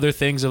after other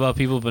things about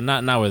people, but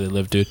not where they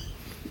live, dude.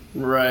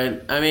 Right.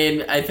 I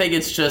mean, I think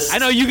it's just... I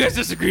know you guys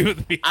disagree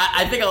with me.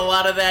 I think a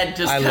lot of that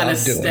just kind of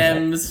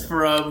stems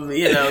from,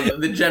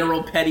 the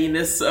general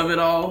pettiness of it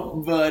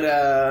all. But,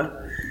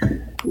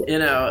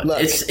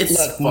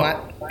 it's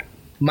fun.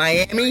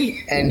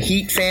 Miami and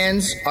Heat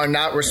fans are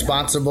not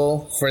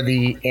responsible for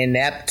the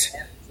inept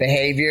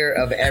behavior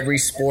of every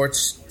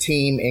sports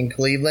team in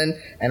Cleveland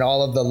and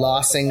all of the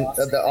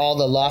all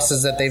the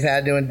losses that they've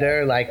had to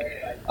endure. Like,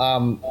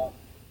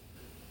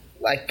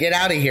 get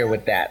out of here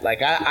with that.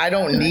 Like, I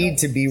don't need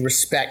to be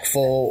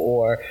respectful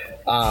or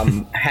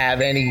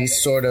have any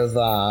sort of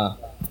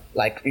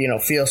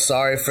feel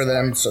sorry for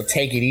them. So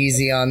take it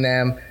easy on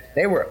them.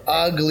 They were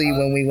ugly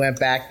when we went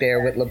back there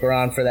with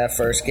LeBron for that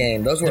first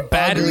game. Those were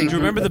Battery. ugly. Do you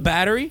remember the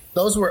Battery?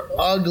 Those were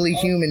ugly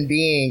human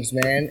beings,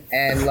 man.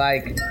 And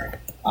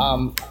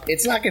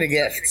it's not going to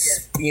get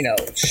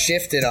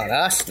shifted on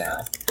us now.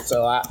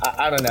 So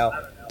I don't know.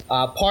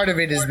 Part of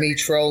it is me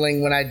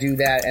trolling when I do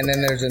that, and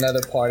then there's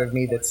another part of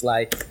me that's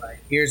like,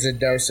 here's a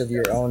dose of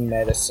your own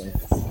medicine.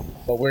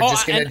 But we're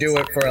just going to do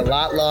it for a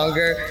lot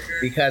longer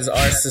because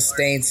our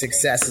sustained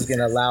success is going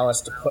to allow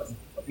us to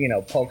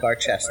poke our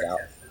chest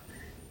out.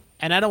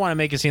 And I don't want to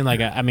make it seem like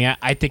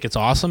I think it's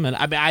awesome, and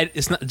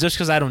it's not just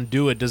because I don't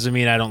do it doesn't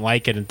mean I don't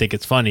like it and think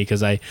it's funny.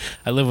 Because I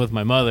live with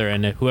my mother,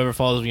 and whoever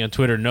follows me on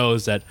Twitter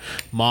knows that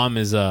Mom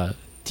is a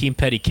Team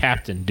Petty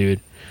captain, dude.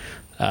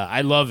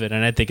 I love it,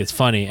 and I think it's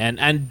funny,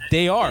 and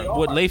they are.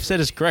 What Leif said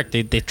is correct.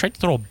 They tried to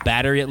throw a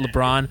battery at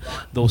LeBron.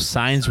 Those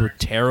signs were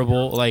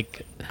terrible.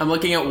 Like, I'm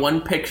looking at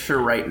one picture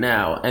right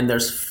now, and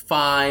there's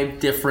 5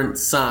 different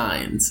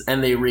signs,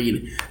 and they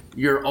read,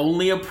 "You're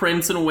only a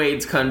prince in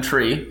Wade's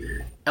country."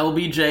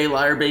 LBJ,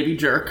 liar, baby,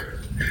 jerk.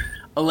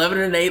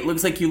 11-8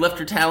 looks like you left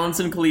your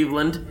talents in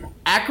Cleveland.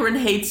 Akron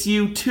hates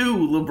you too,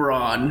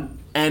 LeBron.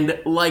 And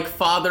like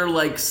father,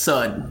 like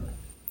son.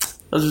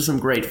 Those are some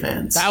great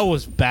fans. That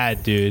was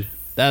bad, dude.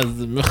 That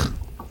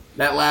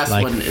last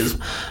one is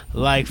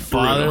like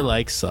father, brutal.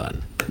 like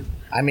son.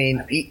 I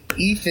mean,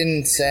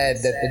 Ethan said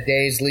that the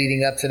days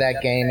leading up to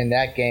that game and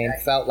that game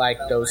felt like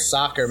those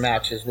soccer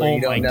matches where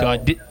you don't know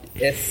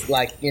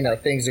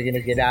if things are going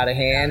to get out of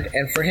hand.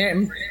 And for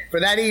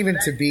that even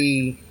to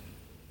be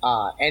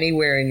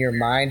anywhere in your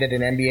mind at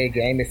an NBA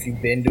game, if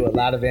you've been to a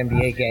lot of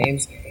NBA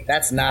games,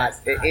 that's not.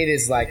 It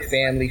is like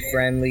family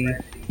friendly,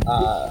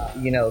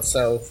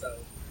 So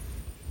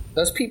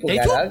those people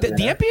got ugly.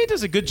 The NBA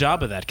does a good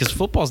job of that because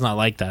football's not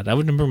like that. I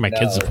wouldn't bring my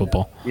kids to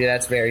football. Yeah,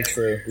 that's very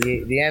true.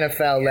 The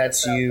NFL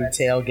lets you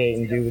tailgate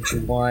and do what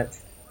you want,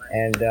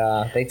 and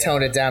they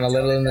tone it down a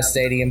little in the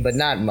stadium, but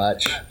not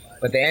much.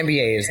 But the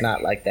NBA is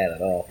not like that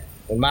at all,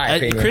 in my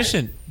opinion.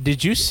 Christian,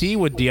 did you see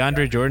what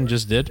DeAndre Jordan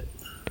just did?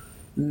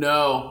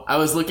 No, I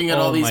was looking at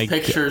all Oh these my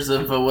pictures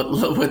of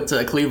what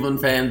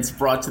Cleveland fans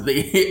brought to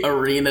the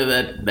arena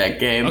that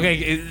game.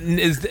 Okay,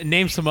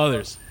 name some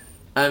others.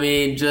 I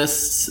mean,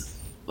 just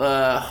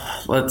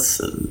let's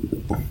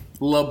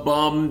La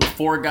Bum,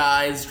 4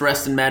 guys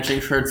dressed in matching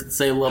shirts that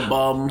say La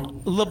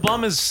Bum. La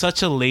Bum is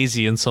such a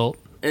lazy insult.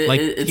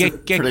 It's a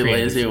get pretty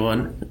creative. lazy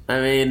one. I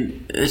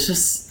mean,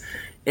 it's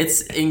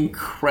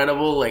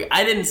incredible. Like,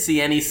 I didn't see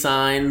any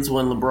signs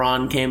when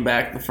LeBron came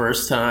back the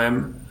first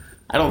time.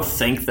 I don't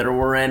think there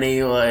were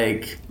any.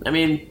 Like, I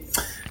mean,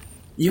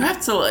 you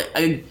have to, like,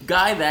 a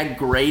guy that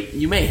great,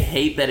 you may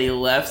hate that he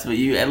left, but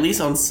you at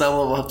least on some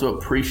level have to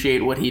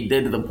appreciate what he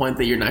did to the point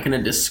that you're not going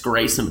to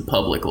disgrace him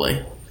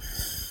publicly.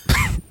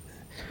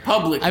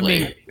 Publicly. I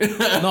mean,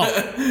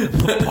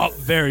 no,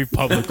 very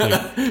publicly.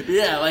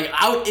 Yeah, like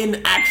out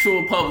in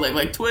actual public.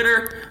 Like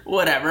Twitter,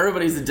 whatever.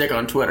 Everybody's a dick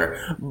on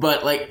Twitter.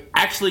 But like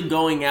actually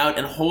going out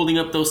and holding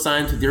up those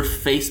signs with your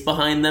face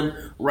behind them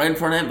right in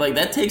front of him, like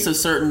that takes a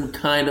certain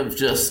kind of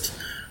just...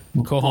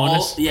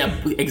 Cojones? Yeah,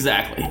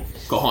 exactly.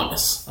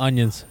 Cojones.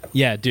 Onions.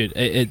 Yeah, dude.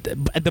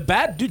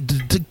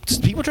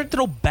 People try to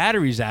throw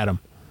batteries at him.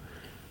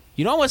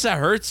 You know how much that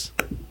hurts?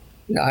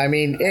 No, I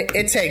mean,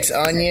 it takes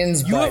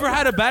onions. You but, ever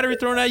had a battery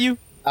thrown at you?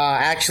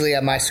 Actually,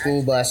 at my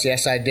school bus,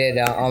 yes, I did.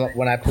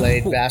 When I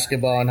played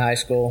basketball in high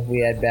school, we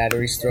had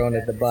batteries thrown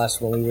at the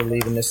bus when we were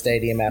leaving the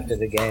stadium after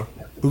the game.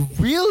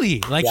 Really?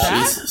 Like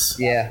that? Jesus.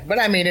 Yeah, but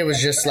I mean, it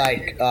was just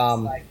like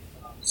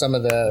some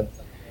of the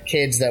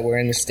kids that were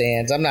in the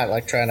stands. I'm not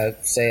like trying to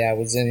say I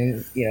was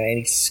in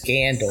any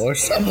scandal or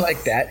something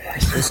like that.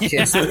 Just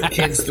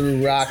kids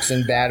threw rocks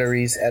and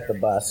batteries at the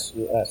bus.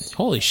 Yes.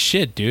 Holy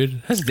shit,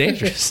 dude. That's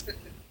dangerous.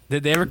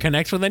 Did they ever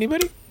connect with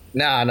anybody?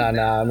 No.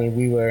 I mean,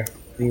 we were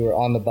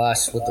on the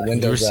bus with the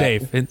windows You were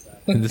up. safe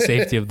in the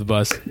safety of the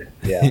bus.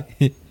 Yeah.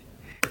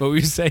 What were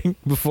you saying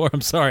before?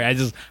 I'm sorry. I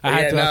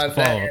had to ask a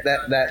follow.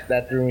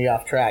 That threw me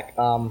off track.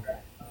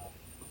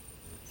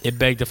 It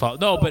begged to follow.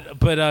 No, but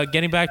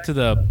getting back to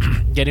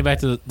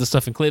the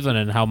stuff in Cleveland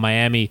and how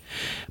Miami's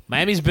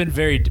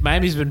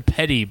been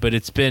petty, but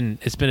it's been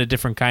a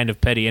different kind of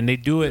petty, and they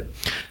do it.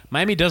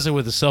 Miami does it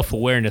with a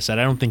self-awareness that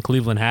I don't think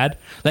Cleveland had.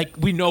 Like,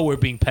 we know we're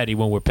being petty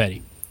when we're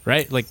petty,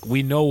 right? Like,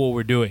 we know what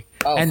we're doing,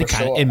 and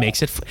it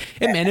makes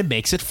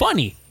it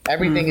funny.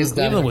 Everything is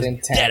done Cleveland with was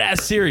intent. dead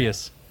ass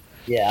serious.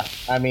 Yeah,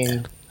 I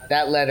mean,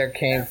 that letter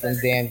came from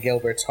Dan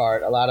Gilbert's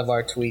heart. A lot of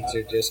our tweets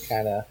are just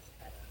kind of,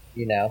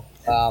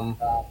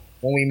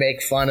 when we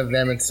make fun of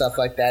them and stuff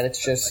like that,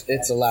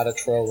 it's a lot of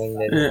trolling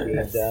that is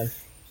being done.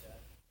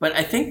 But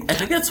I think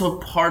that's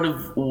what part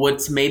of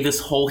what's made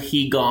this whole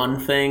he gone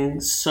thing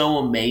so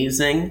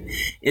amazing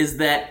is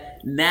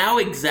that now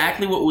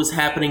exactly what was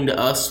happening to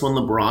us when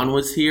LeBron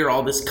was here,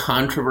 all this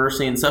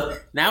controversy and stuff,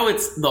 now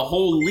it's the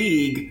whole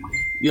league,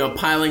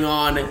 piling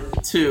on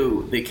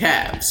to the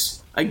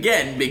Cavs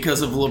again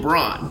because of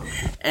LeBron.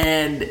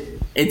 And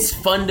it's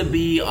fun to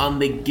be on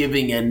the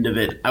giving end of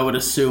it, I would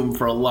assume,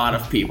 for a lot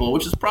of people,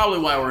 which is probably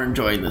why we're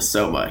enjoying this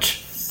so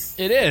much.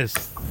 It is.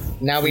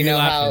 Now we know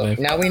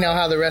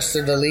how the rest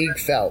of the league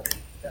felt,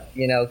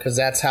 because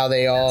that's how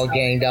they all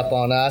ganged up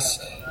on us.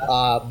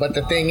 But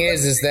the thing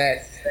is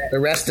that the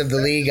rest of the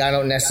league, I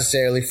don't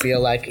necessarily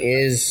feel like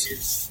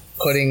is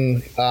putting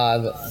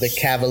the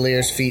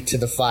Cavaliers' feet to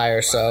the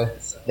fire. So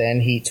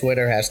then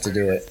Twitter has to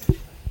do it.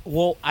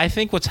 Well, I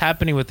think what's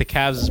happening with the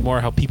Cavs is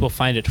more how people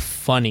find it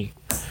funny,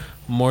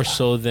 more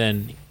so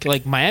than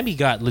like Miami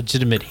got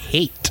legitimate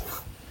hate.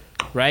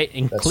 Right?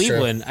 In That's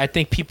Cleveland, true. I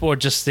think people are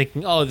just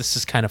thinking, oh, this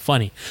is kind of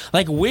funny.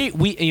 Like we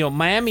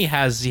Miami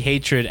has the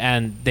hatred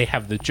and they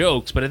have the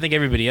jokes, but I think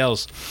everybody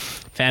else,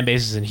 fan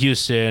bases in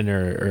Houston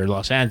or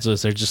Los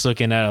Angeles, they're just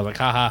looking at it like,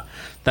 haha,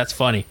 that's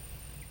funny.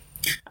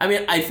 I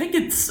mean, I think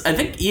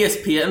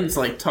ESPN's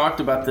like talked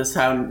about this,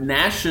 how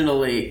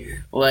nationally,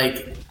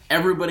 like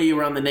everybody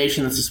around the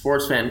nation that's a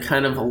sports fan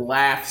kind of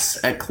laughs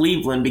at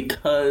Cleveland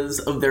because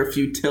of their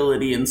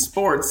futility in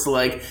sports.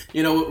 Like,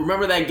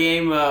 remember that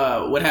game,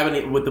 what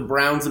happened with the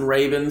Browns and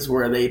Ravens,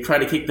 where they try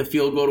to kick the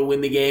field goal to win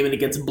the game and it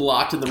gets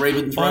blocked and the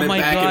Ravens run it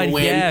back and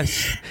win.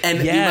 Yes. And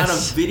the amount of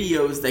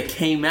videos that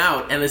came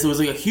out, and it was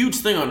like a huge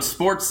thing on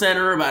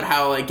SportsCenter about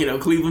how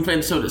Cleveland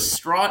fans are so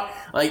distraught.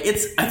 Like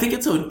I think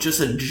it's just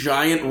a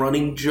giant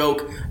running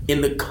joke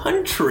in the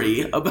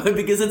country about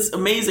because it's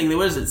amazing.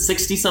 What is it,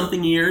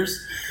 60-something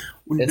years?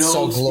 It's no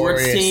so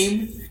sports glorious.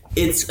 team.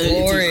 It's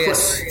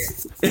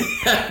glorious.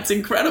 It's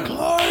incredible.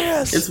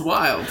 Glorious. It's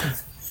wild.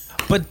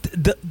 But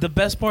the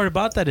best part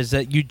about that is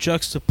that you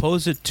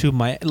juxtapose it to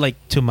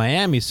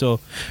Miami.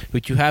 So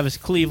what you have is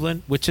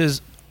Cleveland, which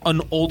is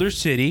an older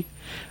city,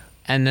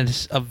 and then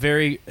it's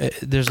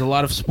there's a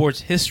lot of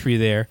sports history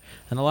there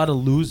and a lot of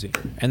losing.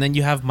 And then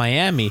you have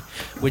Miami,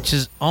 which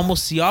is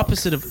almost the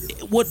opposite of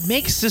what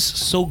makes this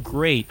so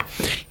great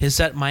is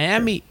that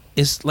Miami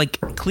is like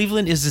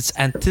Cleveland is its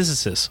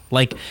antithesis.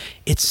 Like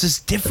it's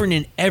just different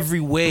in every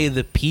way.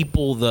 The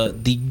people, the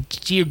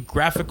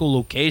geographical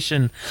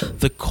location,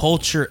 the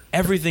culture,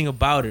 everything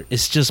about it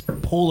is just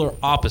polar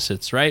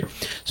opposites, right?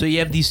 So you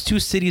have these two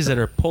cities that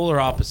are polar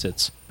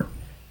opposites,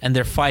 and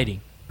they're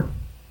fighting.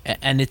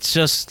 and it's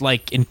just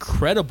like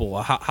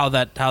incredible how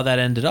that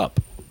ended up.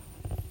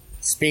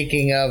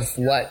 Speaking of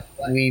what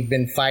we've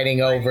been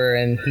fighting over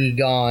and he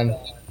gone,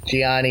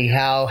 Gianni,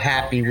 how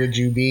happy would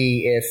you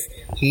be if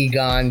he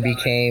gone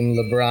became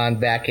LeBron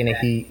back in a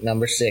Heat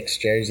number 6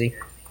 jersey?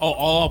 Oh,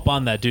 all up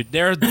on that, dude. The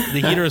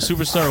Heat are a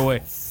superstar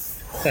away.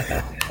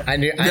 I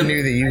knew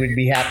that you would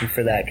be happy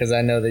for that because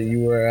I know that you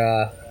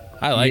were.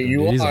 I like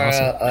you him, dude. He's are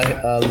awesome.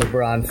 a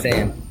LeBron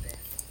fan.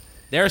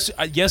 They're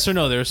yes or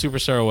no? They're a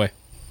superstar away.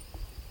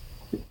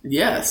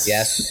 Yes.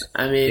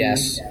 I mean,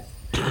 yes.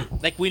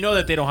 Like, we know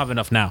that they don't have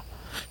enough now.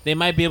 They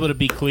might be able to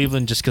beat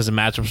Cleveland just because the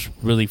matchup's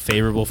really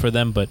favorable for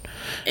them. But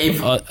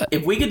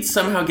if we could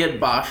somehow get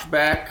Bosh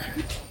back,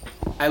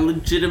 I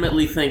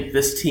legitimately think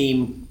this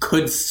team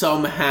could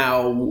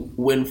somehow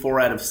win 4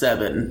 out of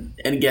 7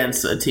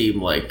 against a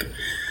team like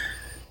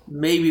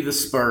maybe the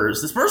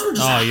Spurs. The Spurs were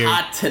just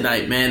hot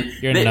tonight, man.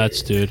 You're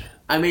nuts, dude.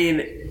 I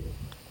mean,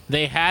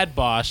 they had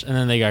Bosh and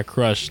then they got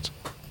crushed.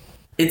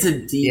 It's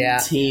a deep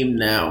team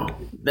now.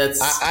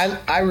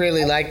 I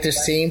really like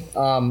this team,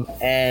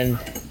 and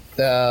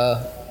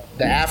the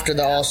after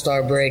the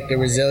All-Star break, the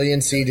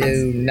resiliency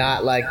to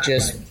not like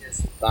just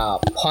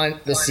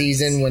punt the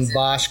season when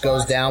Bosh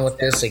goes down with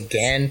this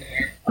again.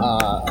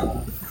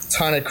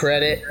 Ton of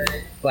credit,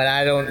 but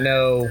I don't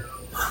know.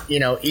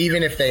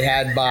 Even if they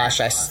had Bosh,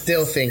 I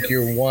still think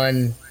you're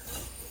one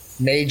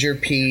major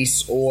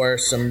piece or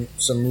some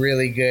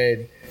really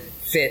good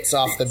fits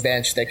off the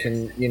bench that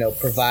can,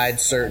 provide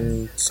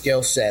certain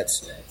skill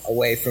sets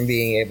away from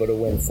being able to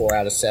win 4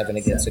 out of 7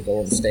 against a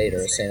Golden State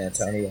or a San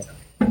Antonio.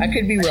 I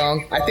could be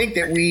wrong. I think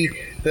that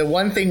the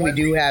one thing we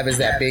do have is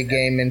that big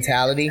game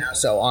mentality.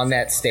 So on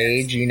that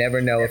stage, you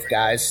never know if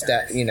guys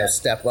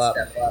step up.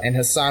 And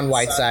Hassan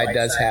Whiteside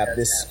does have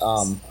this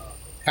kind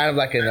of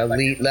like an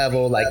elite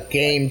level, like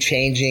game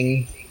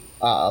changing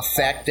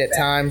effect at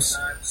times.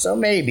 So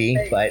maybe,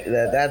 but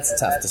that's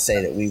tough to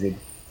say that we would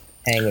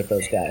hang with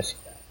those guys.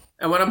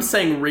 And when I'm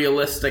saying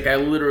realistic, I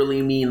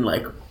literally mean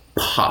like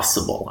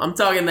possible. I'm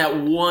talking that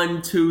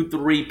 1, 2,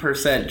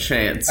 3%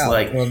 chance.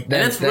 And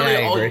that's really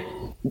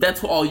all.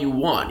 That's all you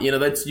want. You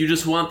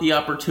just want the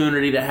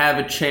opportunity to have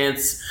a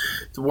chance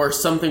to where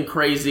something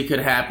crazy could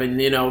happen.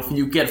 If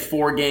you get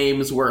 4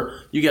 games where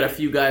you get a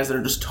few guys that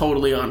are just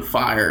totally on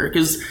fire.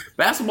 Because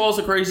basketball is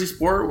a crazy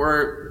sport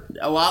where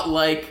a lot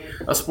like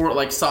a sport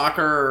like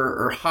soccer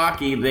or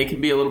hockey, they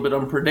can be a little bit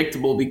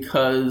unpredictable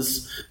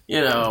because,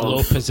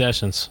 low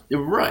possessions.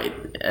 Right.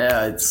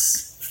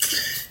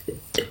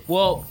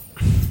 Well,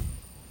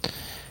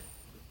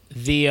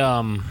 they're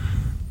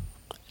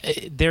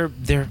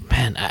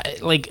man,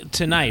 like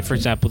tonight, for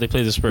example, they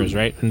play the Spurs,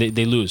 right? And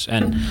they lose,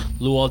 and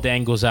Luol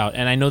Deng goes out.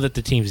 And I know that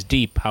the team's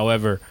deep.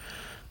 However,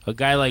 a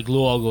guy like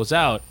Luol goes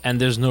out, and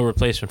there's no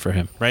replacement for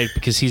him, right?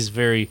 Because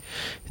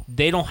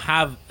they don't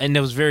have, and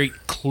it was very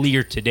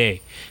clear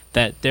today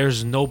that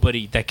there's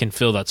nobody that can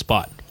fill that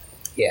spot.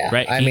 Yeah,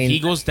 right. He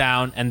goes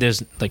down, and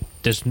there's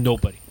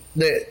nobody.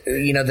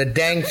 The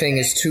Deng thing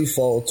is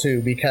twofold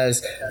too,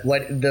 because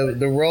what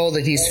the role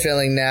that he's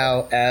filling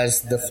now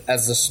as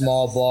the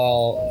small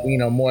ball,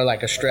 more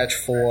like a stretch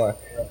 4,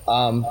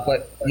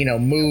 but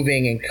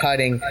moving and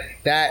cutting,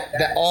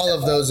 that all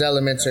of those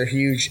elements are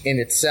huge in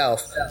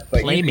itself.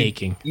 But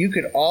playmaking, you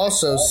could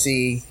also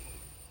see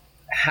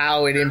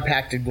how it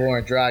impacted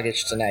Goran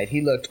Dragic tonight.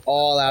 He looked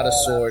all out of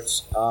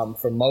sorts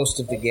for most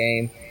of the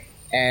game,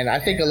 and I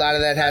think a lot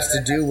of that has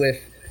to do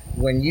with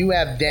when you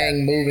have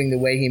Deng moving the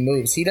way he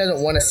moves. He doesn't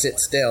want to sit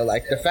still.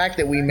 Like the fact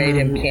that we made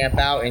him camp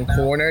out in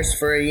corners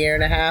for a year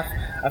and a half,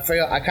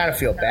 I kind of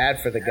feel bad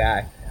for the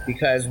guy,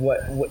 because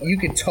what you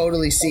could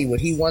totally see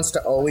what he wants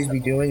to always be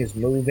doing is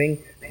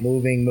moving,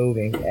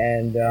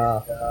 and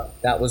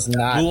that was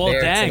not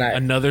there tonight.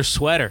 Another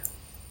sweater.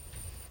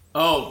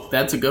 Oh,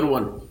 that's a good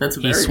one. That's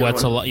a very good one. He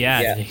sweats a lot.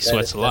 Yeah, he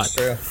sweats a lot.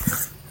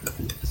 That's true.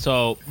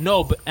 So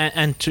no, but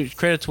and to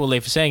credit to what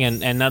Leif is saying,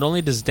 and not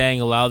only does Deng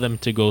allow them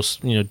to go,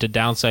 to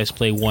downsize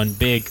play one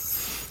big,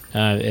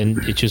 and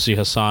it's usually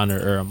Hassan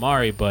or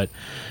Amari, but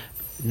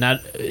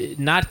not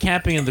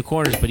camping in the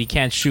corners, but he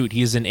can't shoot.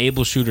 He is an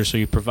able shooter, so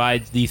he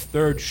provides the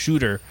third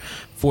shooter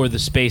for the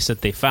space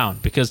that they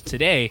found. Because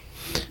today,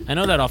 I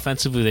know that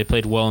offensively they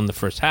played well in the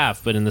first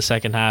half, but in the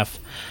second half,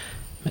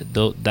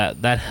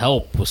 that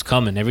help was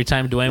coming every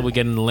time Dwayne would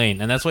get in the lane,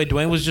 and that's why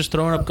Dwayne was just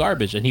throwing up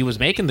garbage, and he was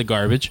making the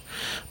garbage,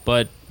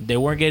 but they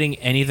weren't getting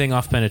anything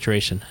off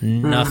penetration,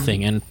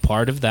 nothing. And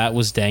part of that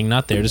was Deng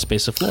not there to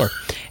space the floor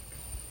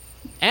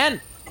and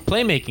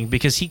playmaking,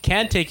 because he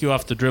can take you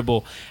off the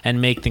dribble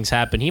and make things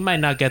happen. He might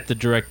not get the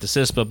direct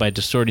assist, but by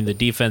distorting the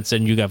defense,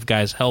 and you have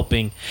guys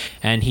helping,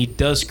 and he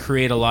does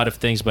create a lot of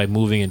things by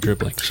moving and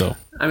dribbling. So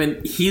I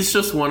mean, he's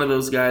just one of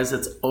those guys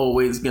that's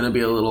always going to be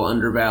a little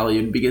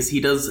undervalued because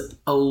he does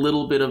a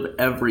little bit of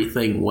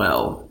everything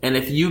well. And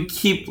if you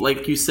keep,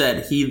 like you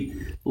said, he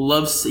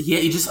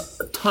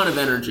just a ton of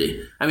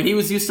energy. I mean, he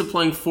was used to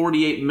playing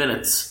 48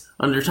 minutes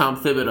under Tom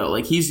Thibodeau.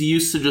 Like, he's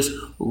used to just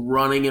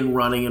running and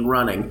running and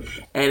running.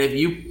 And if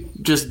you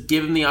just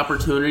give him the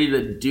opportunity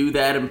to do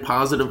that in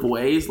positive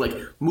ways, like,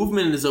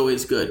 movement is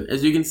always good.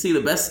 As you can see,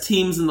 the best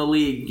teams in the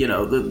league,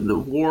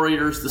 the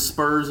Warriors, the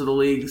Spurs of the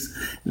leagues,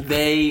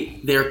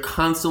 they're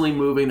constantly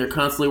moving. They're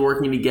constantly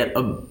working to get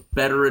a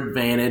better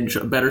advantage,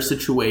 a better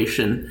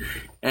situation.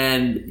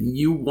 And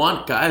you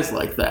want guys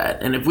like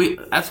that. And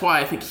that's why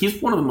I think he's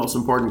one of the most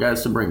important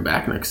guys to bring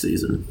back next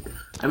season.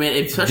 I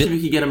mean, especially if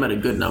you could get him at a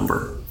good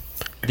number.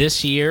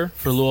 This year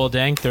for Luol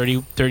Deng,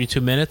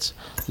 32 minutes,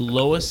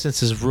 lowest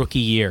since his rookie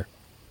year,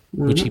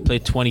 which he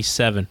played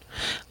 27.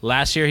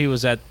 Last year he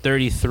was at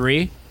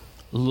 33,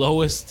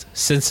 lowest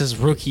since his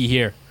rookie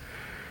year.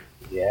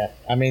 Yeah,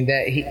 I mean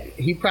that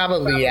he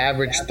probably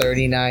averaged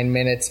 39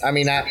 minutes. I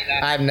mean,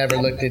 I've never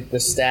looked at the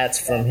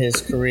stats from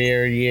his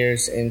career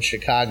years in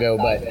Chicago,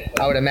 but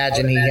I would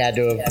imagine he had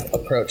to have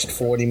approached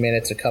 40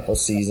 minutes a couple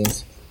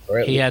seasons.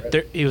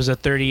 He was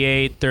at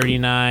 38,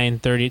 39,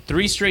 30,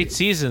 3 straight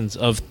seasons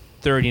of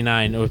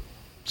 39.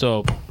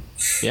 So,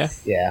 yeah.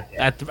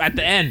 At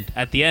the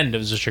end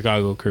of his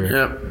Chicago career.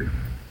 Yep.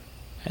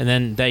 And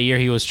then that year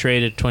he was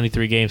traded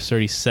 23 games,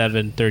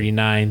 37,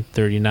 39,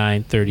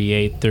 39,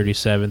 38,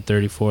 37,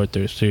 34,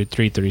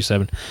 33,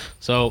 37.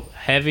 So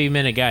heavy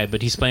minute guy,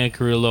 but he's playing a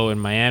career low in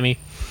Miami,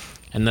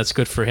 and that's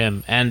good for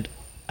him. And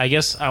I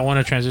guess I want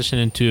to transition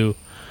into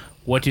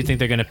what do you think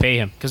they're going to pay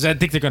him? Because I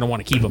think they're going to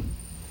want to keep him.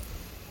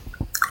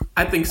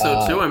 I think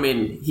so too. I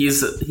mean,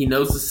 he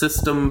knows the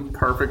system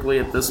perfectly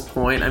at this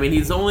point. I mean,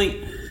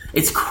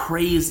 it's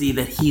crazy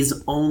that he's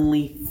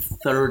only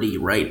 30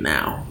 right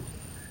now.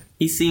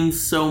 He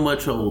seems so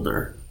much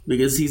older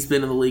because he's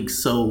been in the league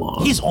so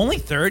long. He's only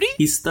 30?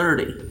 He's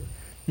 30.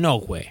 No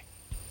way.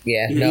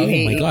 Yeah, no,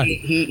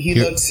 he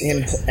looks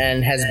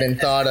and has been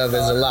thought of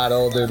as a lot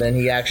older than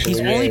he actually is.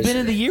 He's only been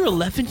in the year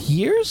 11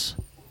 years?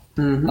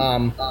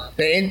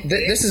 Mm-hmm.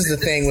 This is the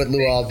thing with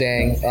Luol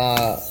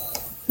Deng.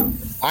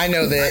 I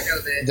know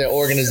that the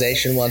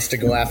organization wants to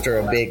go after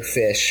a big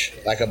fish,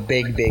 like a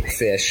big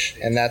fish,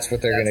 and that's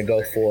what they're going to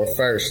go for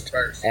first.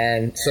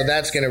 And so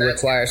that's going to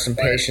require some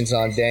patience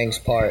on Deng's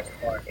part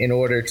in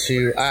order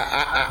to.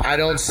 I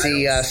don't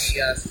see us,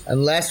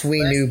 unless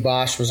we knew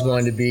Bosch was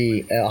going to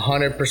be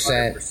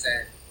 100%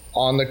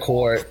 on the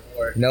court,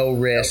 no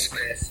risk.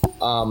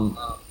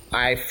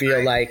 I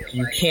feel like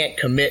you can't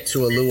commit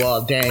to a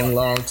Luol Deng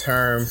long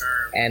term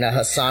and a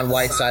Hassan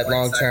Whiteside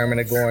long term and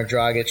a Goran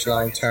Dragic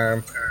long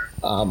term.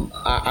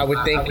 I would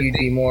think you'd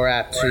be more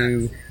apt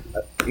to,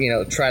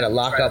 try to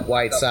lock up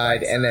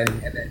Whiteside and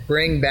then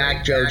bring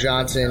back Joe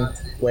Johnson,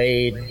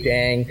 Wade,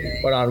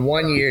 Deng, but on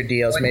 1-year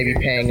deals, maybe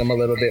paying them a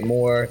little bit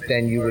more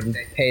than you would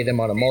pay them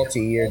on a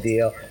multi-year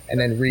deal, and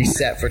then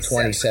reset for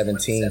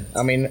 2017.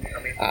 I mean,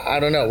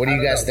 I don't know. What do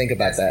you guys think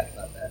about that?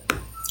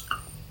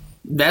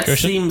 That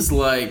seems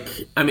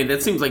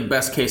like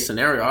best case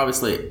scenario,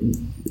 obviously,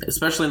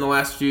 especially in the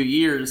last few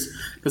years,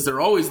 because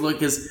they're always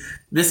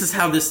this is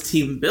how this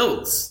team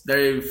builds.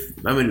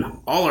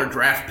 All our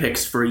draft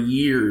picks for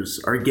years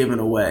are given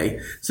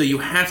away. So you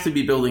have to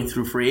be building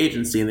through free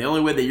agency. And the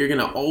only way that you're going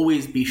to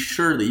always be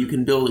sure that you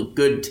can build a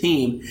good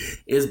team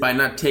is by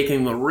not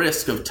taking the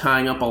risk of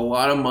tying up a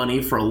lot of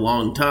money for a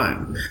long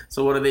time.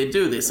 So what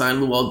do? They sign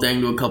Luol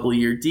Deng to a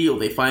couple-year deal.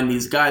 They find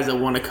these guys that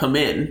want to come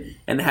in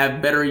and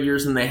have better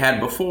years than they had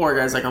before,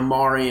 guys like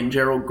Amari and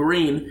Gerald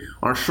Green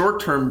on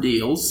short-term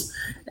deals,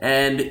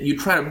 and you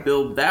try to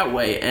build that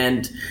way.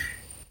 And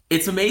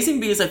it's amazing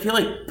because I feel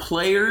like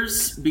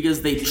players,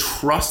 because they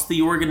trust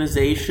the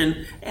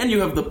organization, and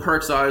you have the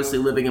perks, obviously,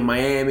 living in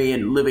Miami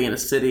and living in a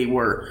city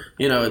where,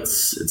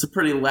 it's a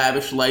pretty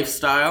lavish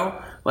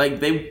lifestyle. Like,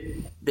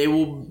 they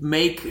will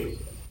make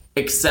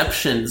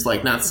exceptions,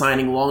 like not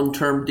signing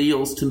long-term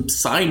deals to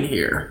sign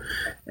here.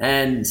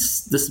 And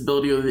the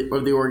stability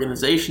of the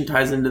organization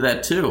ties into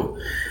that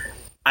too.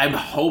 I'm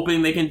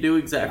hoping they can do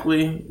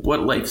exactly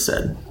what Leif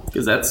said,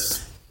 because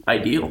that's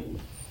ideal.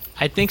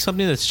 I think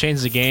something that's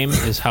changed the game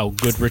is how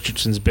good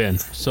Richardson's been.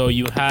 So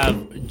you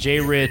have Jay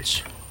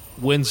Rich,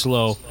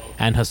 Winslow,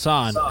 and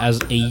Hassan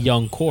as a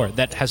young core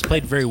that has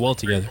played very well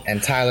together.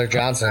 And Tyler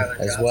Johnson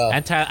as well.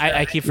 And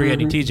I keep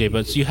forgetting TJ,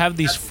 but so you have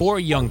these 4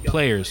 young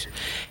players,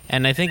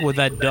 and I think what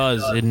that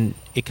does,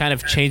 it kind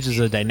of changes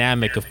the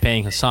dynamic of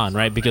paying Hassan,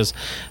 right? Because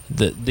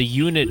the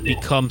unit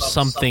becomes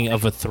something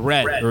of a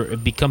threat, or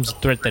it becomes a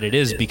threat that it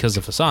is because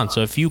of Hassan.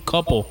 So if you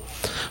couple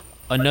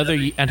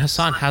and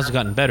Hassan has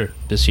gotten better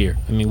this year.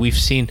 I mean, we've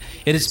seen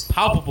it is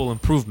palpable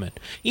improvement.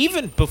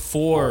 Even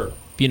before,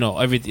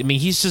 everything. I mean,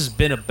 he's just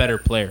been a better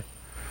player.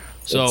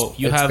 So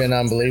it's been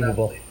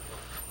unbelievable.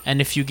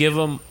 And if you give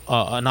him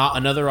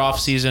another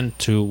offseason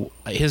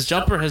his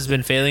jumper has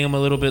been failing him a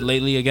little bit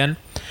lately again.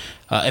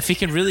 If he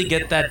can really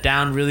get that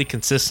down really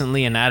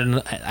consistently and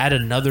add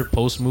another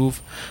post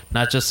move,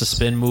 not just a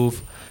spin move,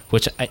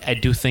 which I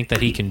do think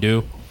that he can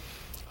do.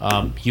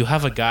 You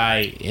have a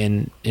guy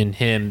in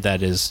him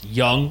that is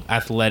young,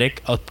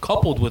 athletic,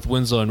 coupled with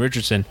Winslow and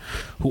Richardson,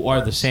 who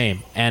are the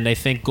same. And I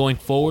think going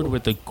forward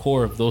with the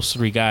core of those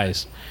 3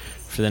 guys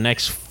for the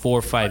next 4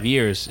 or 5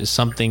 years is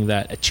something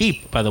that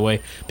cheap, by the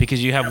way,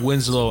 because you have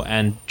Winslow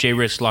and Jay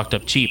Rich locked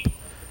up cheap.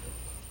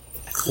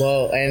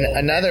 Well, and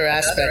another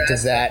aspect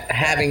is that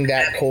having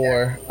that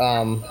core,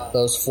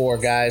 those 4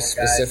 guys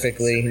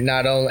specifically,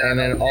 not only, and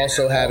then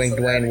also having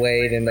Dwayne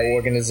Wade in the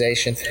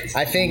organization.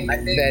 I think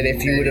that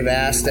if you would have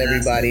asked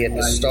everybody at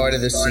the start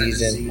of the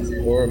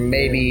season, or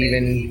maybe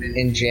even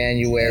in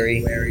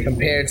January,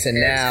 compared to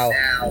now,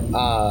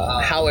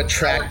 how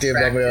attractive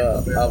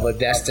of a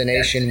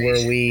destination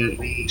were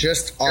we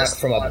just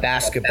from a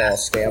basketball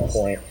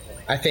standpoint.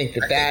 I think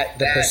that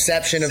the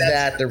perception of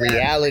that, the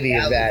reality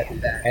of that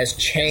has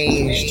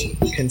changed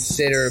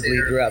considerably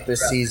throughout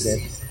this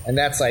season. And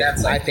that's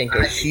I think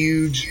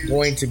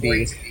going to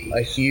be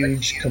a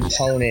huge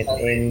component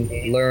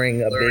in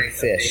luring a big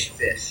fish.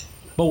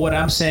 But what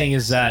I'm saying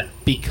is that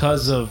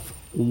because of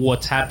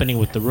what's happening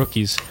with the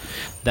rookies,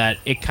 that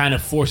it kind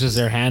of forces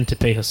their hand to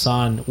pay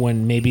Hassan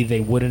when maybe they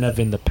wouldn't have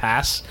in the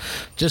past,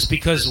 just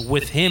because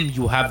with him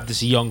you have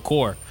this young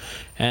core.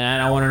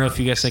 And I want to know if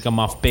you guys think I'm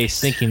off base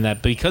thinking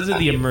that because of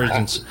the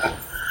emergence.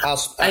 I'll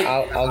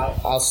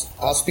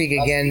speak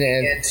again.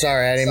 And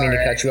sorry, I didn't mean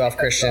to cut you off,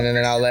 Christian, and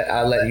then I'll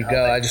let you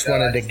go. I just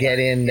wanted to get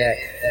in that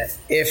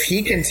if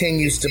he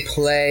continues to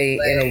play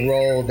in a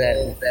role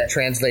that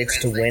translates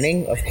to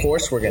winning, of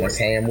course we're going to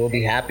pay him. We'll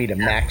be happy to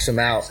max him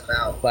out.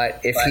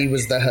 But if he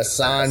was the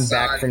Hassan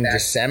back from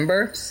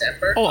December,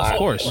 of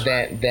course,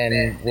 then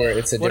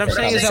it's a what different I'm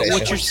saying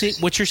conversation. is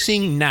that what you're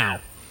seeing now.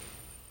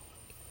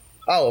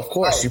 Oh, of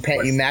course.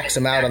 You max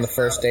him out on the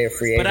first day of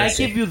free agency. But I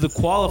give you the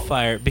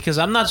qualifier because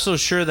I'm not so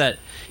sure that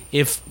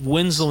if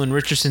Winslow and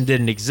Richardson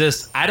didn't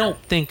exist, I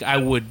don't think I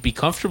would be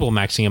comfortable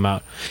maxing him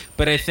out.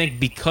 But I think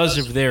because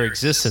of their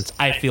existence,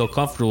 I feel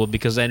comfortable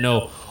because I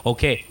know,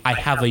 okay, I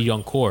have a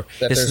young core.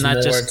 That it's there's not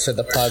more just to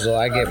the puzzle.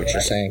 I get what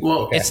you're saying.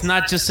 Well, okay. It's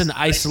not just an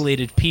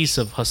isolated piece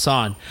of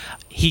Hassan.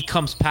 He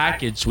comes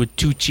packaged with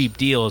 2 cheap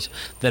deals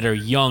that are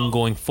young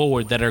going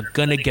forward that are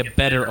going to get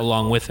better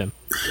along with him.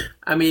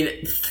 I mean,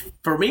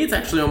 for me, it's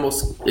actually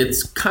almost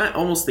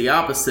the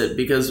opposite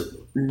because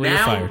now. You're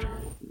fired.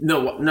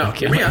 No,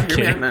 Okay,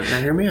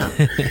 hear me out.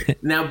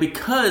 Now,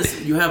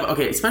 because you have,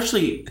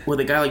 especially with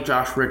a guy like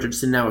Josh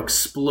Richardson now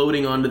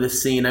exploding onto the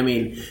scene. I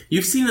mean,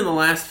 you've seen in the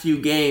last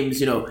few games,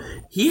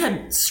 he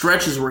had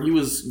stretches where he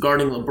was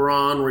guarding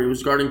LeBron, where he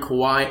was guarding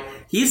Kawhi.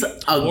 He's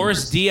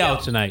Boris D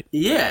out tonight.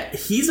 Yeah,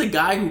 he's a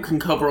guy who can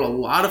cover a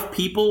lot of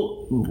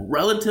people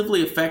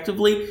relatively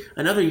effectively.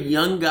 Another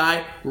young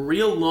guy,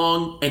 real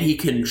long, and he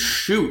can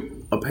shoot.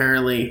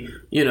 Apparently,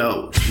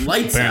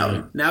 lights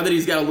out. Now that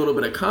he's got a little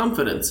bit of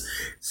confidence.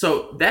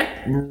 So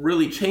that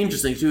really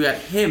changes things. You got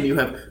him. You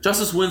have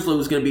Justice Winslow,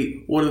 who's going to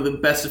be one of the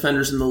best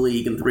defenders in the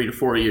league in 3 to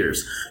 4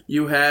 years.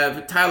 You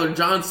have Tyler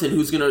Johnson,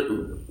 who's going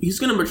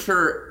to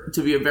mature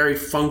to be a very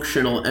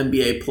functional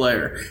NBA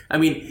player. I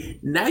mean,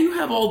 now you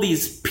have all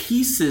these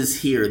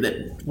pieces here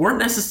that weren't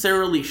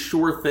necessarily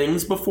sure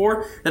things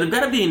before that have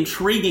got to be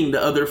intriguing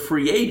to other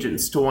free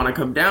agents to want to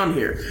come down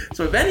here.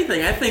 So if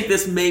anything, I think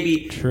this may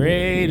be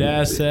trade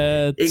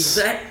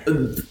assets.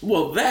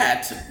 Well,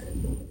 that's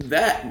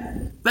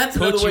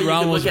another way you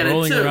can look at it too.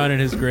 Rolling around in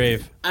his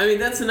grave. I mean,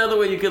 that's another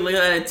way you could look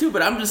at it too.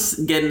 But I'm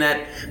just getting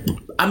at,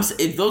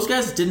 if those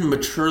guys didn't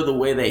mature the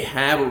way they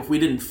have, or if we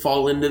didn't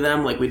fall into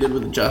them like we did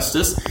with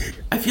Justice,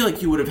 I feel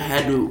like you would have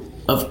had to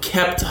have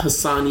kept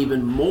Hassan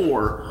even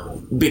more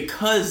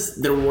because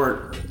there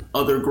weren't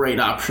other great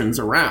options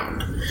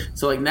around.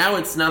 So now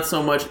it's not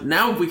so much.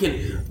 Now if we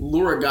can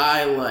lure a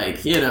guy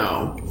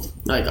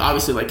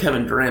obviously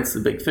Kevin Durant's the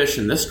big fish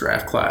in this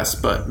draft class,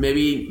 but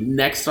maybe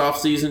next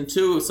offseason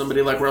too,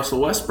 somebody like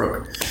Russell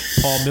Westbrook.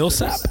 Paul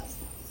Millsap.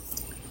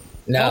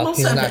 No,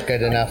 he's not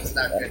good enough.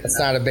 It's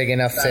not a big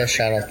enough fish,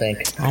 I don't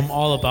think. I'm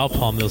all about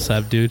Paul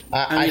Millsap, dude.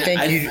 I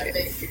think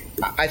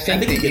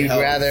that you'd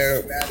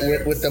rather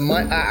with the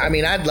money. I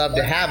mean, I'd love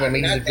to have him.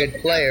 He's a good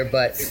player,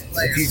 but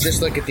if you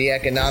just look at the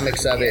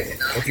economics of it,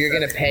 if you're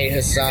going to pay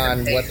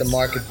Hassan what the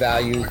market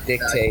value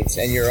dictates,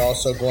 and you're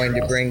also going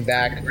to bring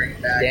back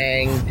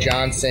Dang,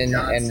 Johnson,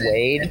 and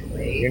Wade,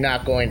 you're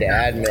not going to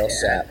add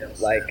Millsap.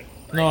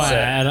 No,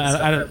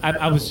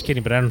 I was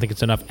kidding, but I don't think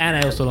it's enough, and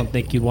I also don't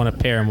think you'd want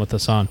to pair him with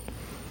Hassan.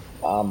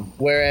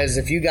 Whereas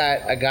if you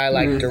got a guy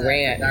like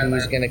Durant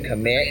who's going to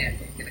commit,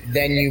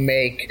 then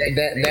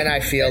then I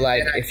feel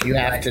like if you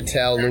have to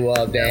tell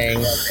Luol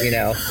Deng,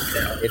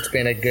 it's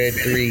been a good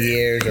 3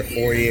 years or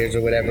 4 years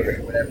or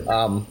whatever,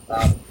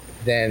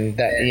 then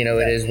that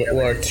it is,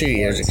 or 2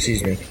 years,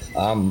 excuse me.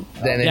 Then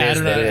it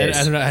is what it is.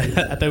 I don't know.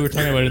 I thought we were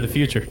talking about it in the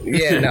future.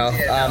 Yeah, no.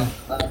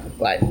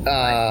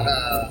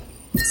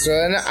 So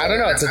I don't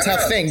know. It's a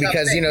tough thing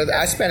because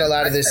I spent a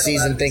lot of this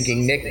season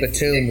thinking Nick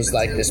Batum was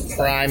like this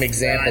prime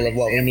example of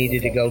what we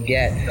needed to go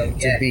get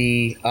to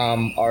be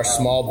our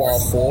small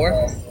ball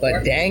 4.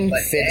 But Dang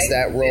fits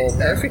that role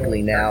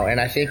perfectly now, and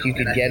I think you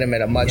could get him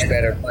at a much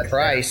better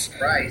price.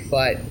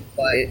 But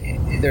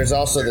there's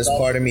also this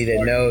part of me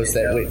that knows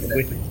that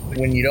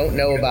when you don't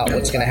know about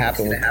what's going to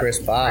happen with Chris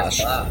Bosh,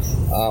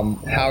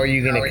 how are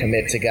you going to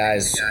commit to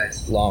guys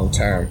long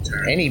term?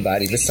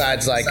 Anybody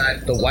besides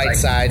the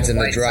Whitesides and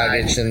the Dragons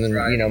Dragic and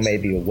then,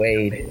 maybe a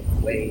Wade.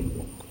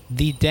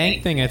 The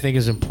Dank thing I think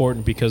is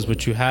important because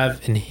what you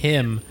have in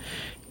him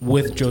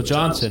with Joe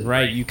Johnson,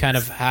 right? You kind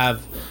of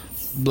have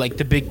like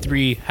the big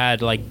three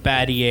had like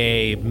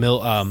Battier,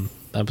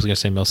 I was gonna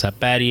say Millsap,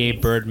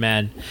 Battier,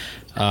 Birdman,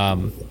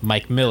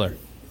 Mike Miller,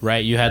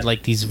 right? You had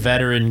like these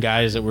veteran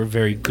guys that were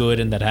very good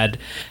and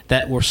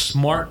that were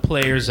smart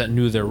players that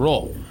knew their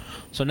role.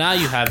 So now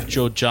you have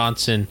Joe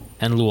Johnson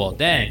and Luol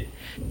Deng,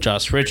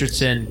 Josh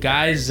Richardson,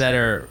 guys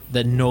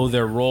that know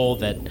their role,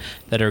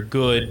 that are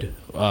good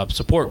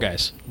support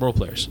guys, role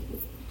players.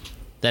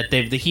 That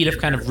the Heat have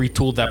kind of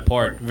retooled that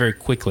part very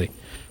quickly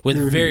with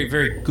very,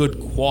 very good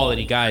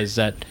quality guys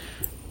that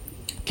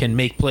can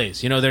make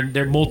plays. They're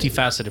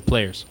multifaceted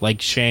players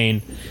like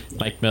Shane,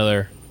 Mike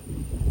Miller,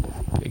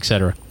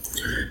 etc.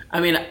 I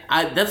mean,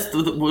 that's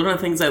one of the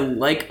things I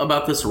like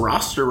about this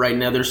roster right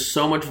now. There's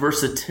so much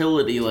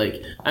versatility.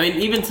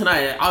 Even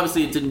tonight,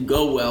 obviously it didn't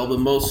go well, but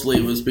mostly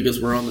it was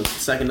because we're on the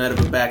second night of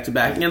a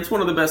back-to-back against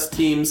one of the best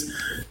teams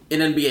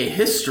in NBA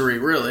history,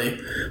 really.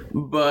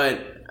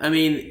 But,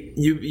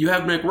 you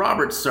have Nick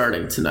Roberts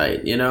starting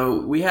tonight.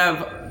 We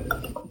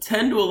have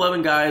 10 to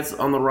 11 guys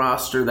on the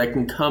roster that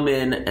can come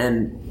in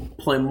and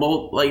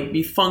play,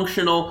 be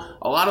functional.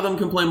 A lot of them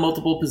can play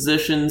multiple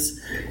positions.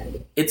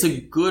 It's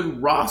a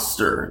good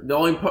roster. The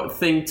only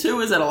thing, too,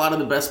 is that a lot of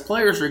the best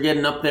players are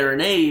getting up there in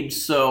age,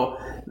 so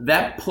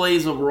that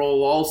plays a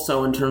role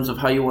also in terms of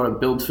how you want to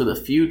build for the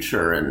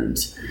future. And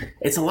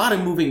it's a lot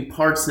of moving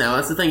parts now.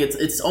 That's the thing.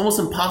 It's almost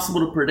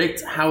impossible to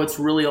predict how it's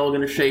really all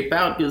going to shape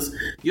out because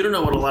you don't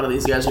know what a lot of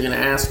these guys are going to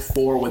ask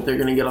for, what they're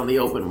going to get on the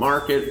open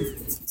market.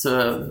 It's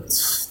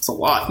a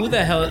lot.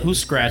 Who's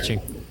scratching?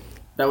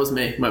 That was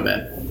me. My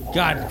bad.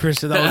 God,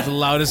 Christian, that was the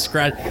loudest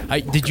scratch.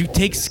 Did you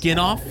take skin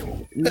off?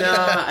 No,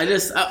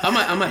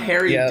 I'm a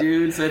hairy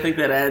dude, so I think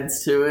that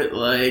adds to it.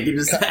 It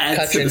just adds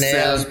cut to your the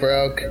nails, sound.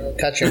 bro.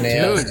 Cut your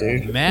nails,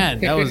 dude.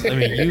 Man, that was.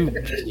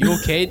 You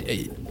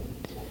okay?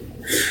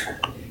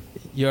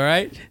 You all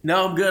right?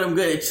 No, I'm good.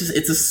 It's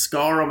a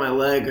scar on my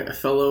leg. I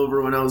fell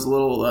over when I was a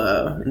little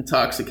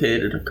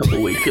intoxicated a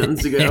couple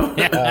weekends ago.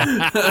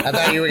 I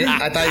thought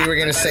you were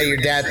gonna say your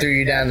dad threw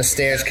you down the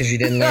stairs because you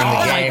didn't learn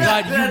the game.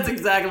 God, that's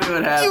exactly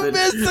what happened. You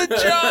missed the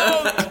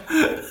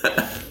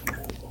joke.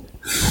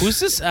 Who's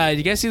this?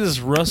 You guys see this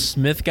Russ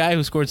Smith guy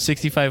who scored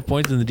 65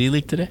 points in the D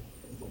League today?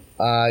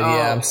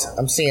 I'm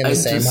seeing the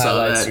same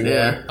highlights.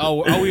 Yeah.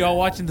 Oh, are we all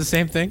watching the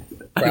same thing?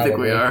 I think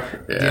we are.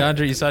 Yeah.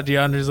 You saw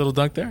DeAndre's little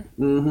dunk there?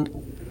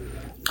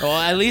 Mm-hmm.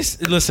 Well, at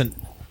least, listen,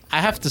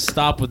 I have to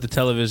stop with the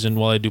television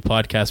while I do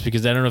podcasts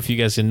because I don't know if you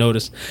guys can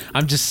notice.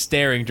 I'm just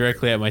staring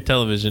directly at my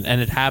television,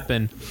 and it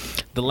happened.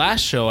 The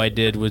last show I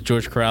did with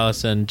George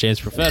Corrales and James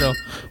Perfetto,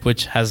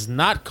 which has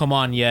not come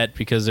on yet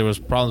because there was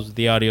problems with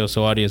the audio.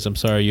 So, audience, I'm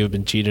sorry you have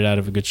been cheated out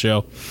of a good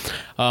show.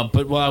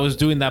 But while I was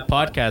doing that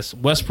podcast,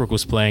 Westbrook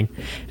was playing,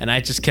 and I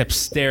just kept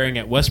staring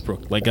at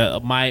Westbrook.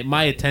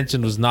 My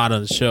attention was not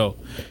on the show;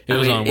 it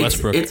was on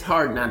Westbrook. It's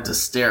hard not to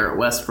stare at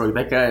Westbrook.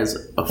 That guy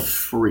is a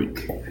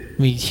freak.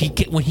 When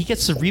he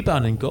gets the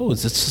rebound and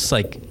goes, it's just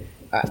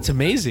it's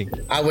amazing.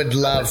 I would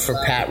love for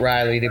Pat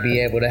Riley to be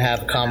able to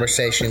have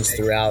conversations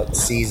throughout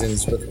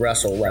seasons with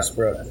Russell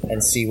Westbrook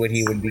and see what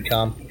he would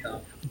become.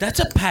 That's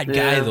a Pat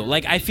guy, though.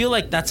 I feel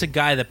like that's a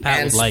guy that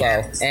Pat would like.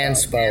 And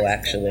Spo,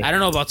 actually. I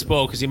don't know about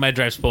Spo because he might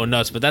drive Spo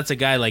nuts, but that's a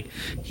guy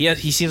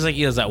he seems like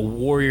he has that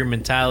warrior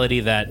mentality,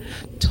 that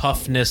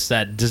toughness,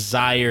 that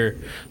desire,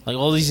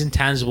 all these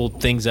intangible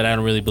things that I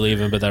don't really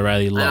believe in, but that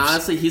Riley loves. And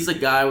honestly, he's a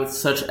guy with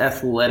such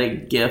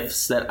athletic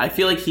gifts that I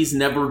feel like he's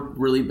never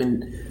really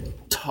been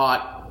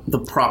taught the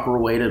proper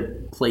way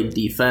to play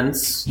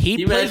defense.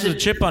 He plays with a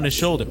chip on his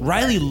shoulder.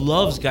 Riley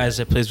loves guys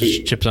that plays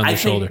with chips on their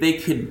shoulder. I think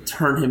they could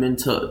turn him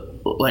into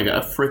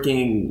a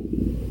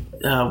freaking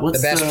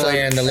what's the best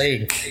player in the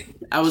league.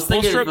 I was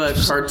thinking of a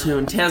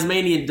cartoon,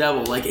 Tasmanian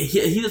Devil. He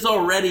is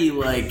already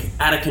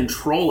out of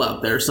control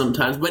out there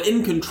sometimes, but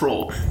in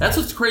control. That's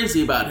what's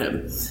crazy about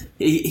him.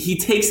 He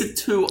takes it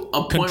to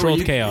a point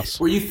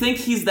where you think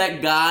he's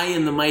that guy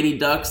in the Mighty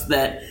Ducks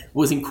that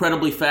was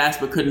incredibly fast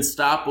but couldn't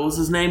stop. What was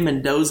his name?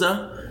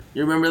 Mendoza?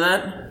 You remember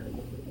that?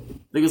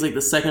 I think it was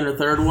the second or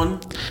third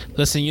one.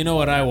 Listen, you know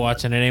what I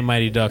watch, and it ain't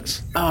Mighty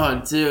Ducks.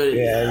 Oh, dude.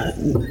 Yeah.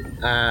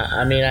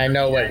 I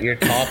know what you're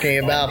talking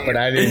about, but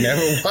I didn't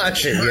ever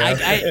watch it.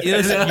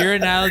 Listen, your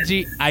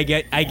analogy, I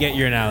get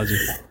your analogy.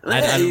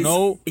 I don't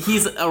know.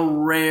 He's a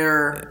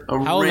rare.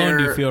 How alone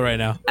do you feel right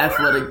now?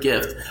 Athletic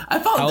gift.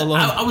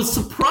 I was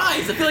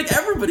surprised. I feel like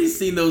everybody's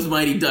seen those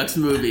Mighty Ducks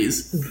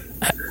movies.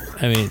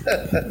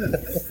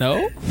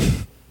 No.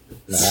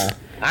 Nah.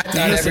 I thought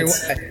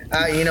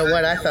everyone. You know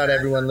what? I thought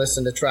everyone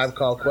listened to Tribe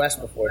Called Quest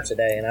before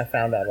today, and I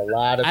found out a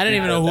lot of. I didn't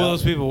even know who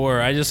those people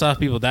were. I just saw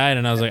people died,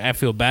 and I was like, I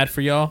feel bad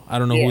for y'all. I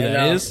don't know who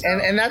that is.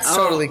 And that's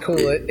totally cool.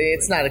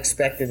 It's not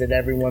expected that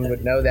everyone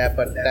would know that,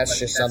 but that's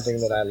just something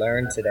that I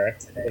learned today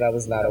that I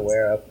was not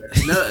aware of.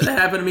 No, that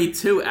happened to me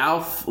too.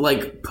 Alf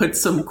put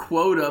some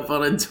quote up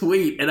on a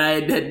tweet, and I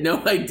had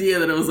no idea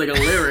that it was a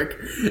lyric,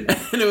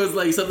 and it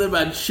was something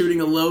about shooting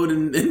a load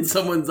in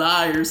someone's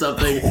eye or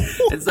something.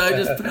 And so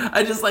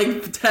I just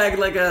tagged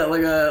like a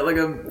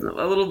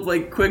little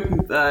like quick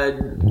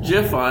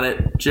GIF on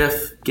it.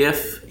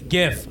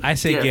 GIF. I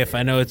say GIF.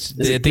 I know it's.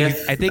 I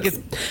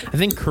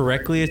think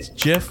correctly it's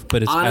GIF,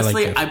 but it's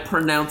honestly I like GIF. I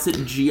pronounce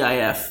it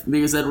GIF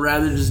because I'd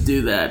rather just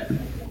do that.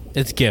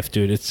 It's GIF,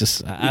 dude. It's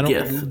just I don't.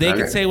 GIF. They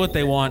can say what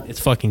they want. It's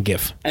fucking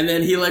GIF. And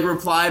then he like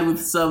replied with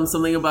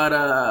something about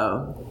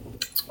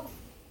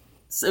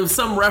it was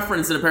some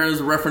reference, and apparently it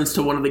was a reference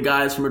to one of the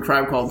guys from A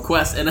Tribe Called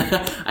Quest, and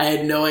I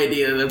had no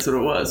idea that's what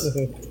it was.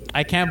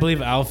 I can't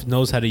believe Alf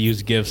knows how to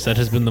use GIFs. That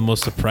has been the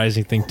most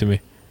surprising thing to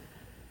me.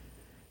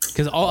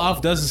 Because all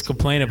Alf does is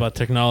complain about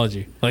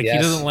technology. Like, he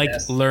doesn't like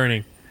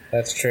learning.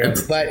 That's true.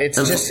 But it's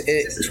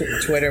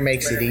just, Twitter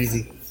makes it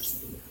easy.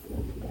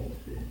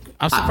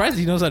 I'm surprised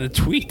he knows how to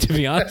tweet, to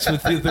be honest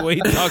with you, the way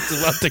he talks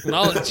about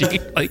technology.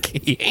 Like,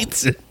 he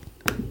hates it.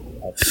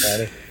 That's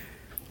funny.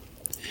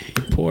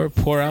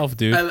 Poor Alf,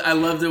 dude. I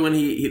loved it when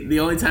he the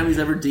only time he's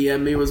ever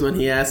DM'd me was when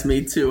he asked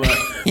me to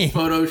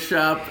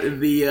Photoshop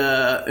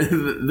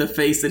the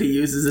face that he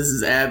uses as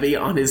his Abby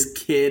on his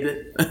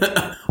kid,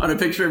 on a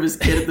picture of his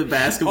kid at the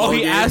basketball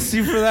game. He asked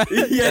you for that?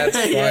 Yeah,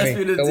 that's he asked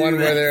me to the do one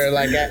that. where they're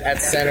like at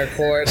center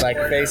court, like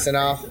facing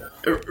off.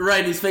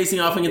 Right, he's facing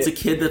off against a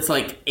kid that's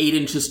like 8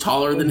 inches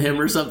taller than him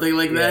or something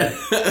like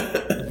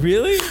that.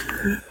 Really?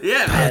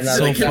 Yeah, man. No,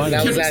 so funny.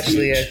 that was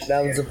actually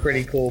that was a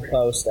pretty cool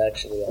post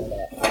actually on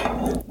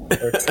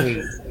that, or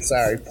tweet.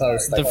 Sorry,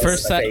 post. The like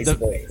first time,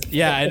 Facebook.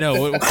 yeah, I know.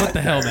 What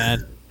the hell,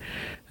 man?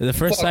 The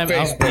first Fuck time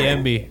Alf Facebook.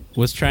 DM'd me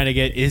was trying to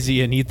get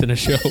Izzy and Ethan a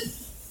show.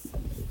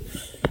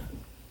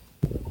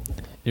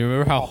 You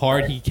remember how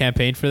hard he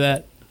campaigned for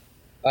that?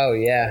 Oh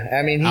yeah,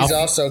 I mean he's Alf-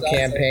 also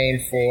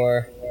campaigned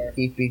for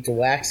Heat Beat to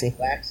Waxy.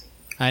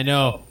 I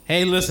know.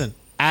 Hey, listen,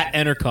 at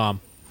Entercom,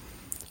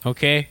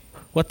 okay?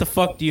 What the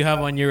fuck do you have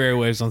on your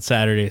airwaves on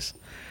Saturdays?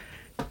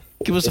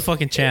 Give us a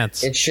fucking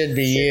chance. It should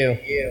be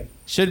you.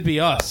 Should be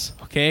us,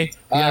 okay?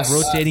 We have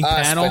rotating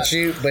panel.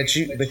 But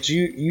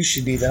you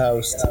should be the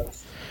host.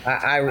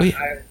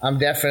 I'm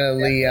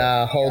definitely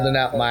holding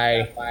up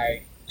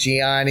my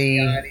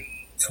Gianni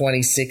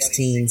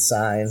 2016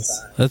 signs.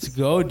 Let's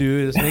go,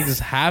 dude. Let's make this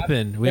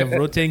happen. We have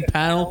rotating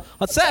panel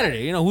on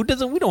Saturday. You know, who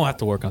doesn't? We don't have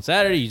to work on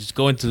Saturday. You just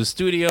go into the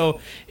studio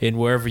in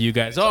wherever you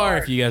guys are.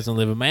 If you guys don't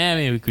live in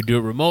Miami, we could do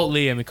it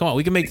remotely. I mean, come on.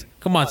 We can make.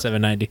 Come on,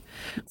 790.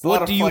 It's a lot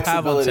What of do you have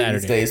on flexibility Saturday?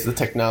 these days with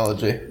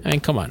technology. I mean,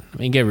 come on. I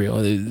mean, get real.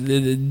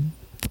 Don't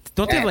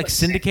they have like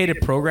syndicated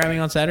programming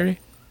on Saturday?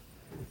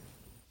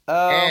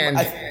 And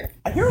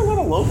I hear a lot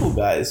of local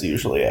guys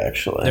usually.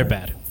 Actually, They're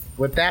bad.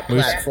 with that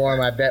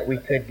platform, I bet we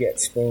could get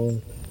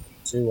Spoon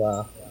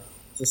to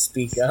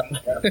speak up.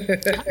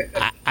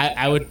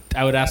 I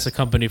would ask the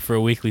company for a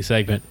weekly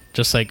segment,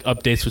 just like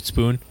updates with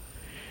Spoon.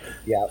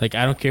 Yeah. Like,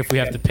 I don't care if we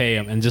have to pay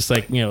him, and just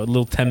like, you know, a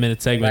little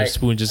 10-minute segment of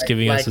Spoon just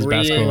giving us his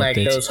basketball like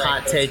updates. those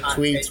hot take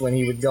tweets when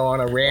he would go on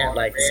a rant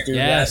like Stu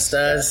Yes.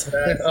 West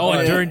does. Oh,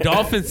 and during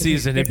Dolphin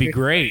season, it'd be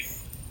great.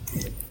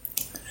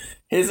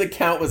 his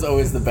account was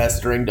always the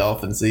best during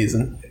Dolphin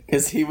season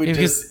because he would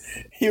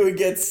he would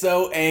get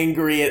so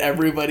angry at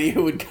everybody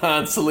who would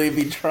constantly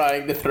be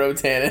trying to throw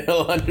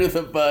Tannehill under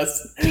the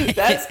bus.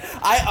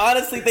 I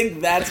honestly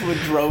think that's what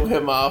drove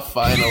him off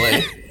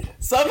finally.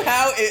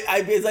 Somehow,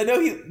 because I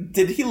know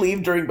he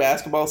leave during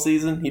basketball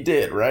season? He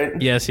did,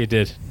 right? Yes, he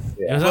did.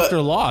 It was after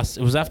a loss.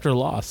 It was after a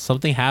loss.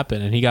 Something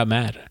happened, and he got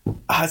mad.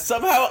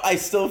 Somehow, I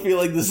still feel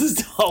like this is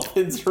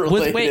Dolphins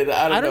related. Wait,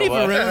 I don't know even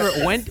why.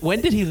 remember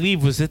when did he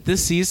leave? Was it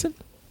this season?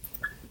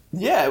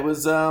 Yeah, it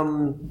was. Or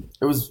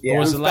was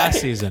it last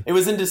back- season? It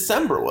was in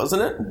December,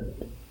 wasn't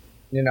it?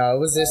 You know, it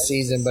was this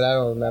season, but I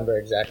don't remember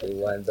exactly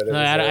when. But it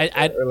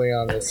was early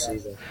on this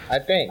season, I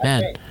think.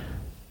 Man,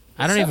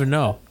 I don't even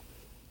know.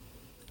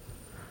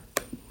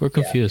 We're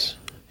confused.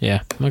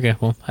 Yeah. Okay.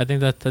 Well, I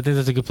think that's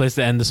a good place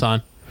to end this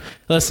on.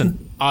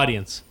 Listen,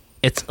 audience,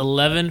 it's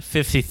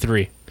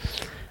 11:53.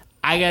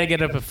 I gotta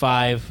get up at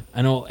 5.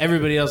 I know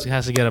everybody else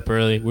has to get up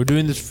early. We're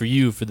doing this for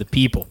you, for the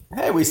people.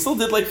 Hey, we still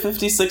did like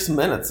 56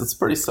 minutes. It's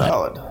pretty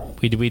solid.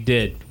 We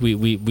did. We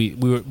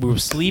were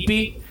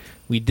sleepy.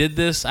 We did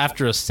this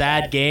after a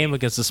sad game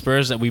against the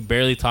Spurs that we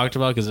barely talked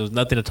about because there was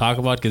nothing to talk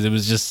about because it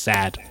was just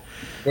sad.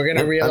 We're going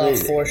to reel off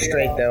 4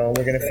 straight, though, and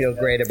we're going to feel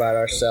great about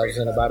ourselves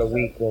in about a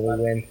week when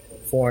we win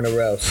 4 in a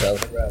row. So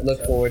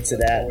look forward to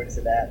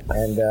that.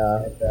 And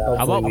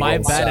How about my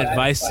bad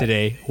advice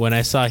today when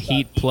I saw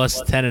Heat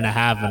plus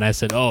 10.5 and I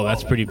said, "Oh,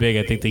 that's pretty big.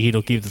 I think the Heat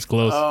will keep this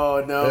close."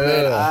 Oh no,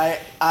 man!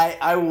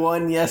 I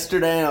won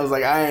yesterday, and I was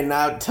like, I am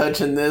not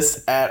touching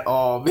this at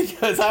all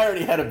because I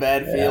already had a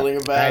bad feeling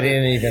about it. I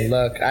didn't even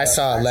look. I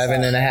saw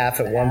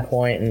 11.5 at one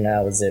point, and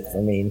that was it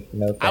for me.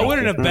 No, thank I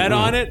wouldn't you. have bet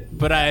on it,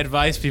 but I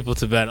advise people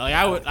to bet. Like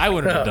I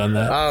wouldn't have done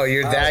that. Oh,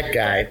 you're that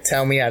guy.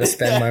 Tell me how to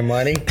spend my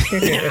money.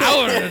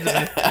 I wouldn't have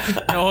done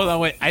it. No, hold on,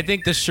 wait. I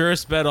think the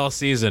surest bet all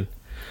season.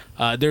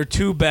 There are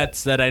two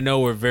bets that I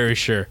know were very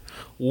sure.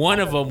 One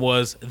of them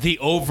was the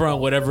over on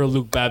whatever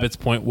Luke Babbitt's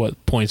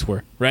points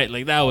were, right?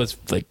 Like that was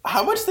like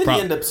how much did he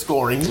end up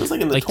scoring? He was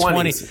like in the 20s.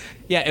 20.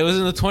 Yeah, it was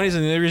in the 20s,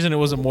 and the only reason it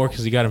wasn't more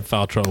because he got in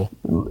foul trouble.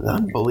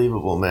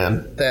 Unbelievable,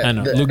 man. I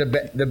know.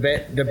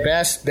 The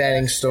best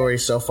betting story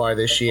so far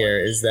this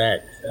year is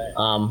that,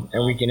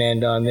 and we can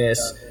end on this.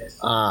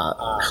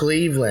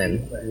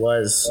 Cleveland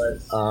was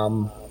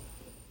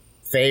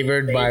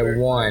favored by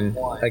 1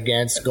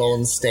 against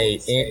Golden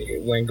State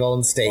when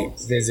Golden State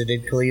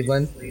visited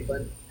Cleveland,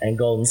 and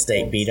Golden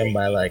State beat them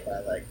by like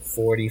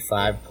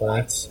 45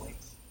 points.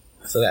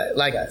 So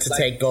that to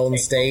take Golden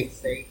State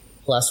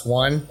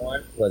 +1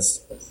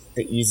 was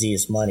the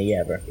easiest money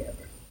ever.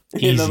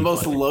 Yeah, the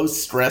most low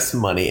stress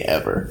money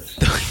ever.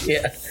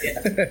 Yeah.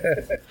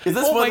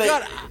 Oh my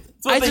god!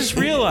 I just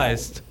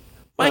realized.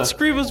 Mike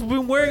Scriba's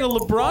been wearing a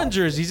LeBron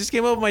jersey. He just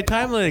came up with my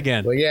timeline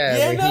again. Well, he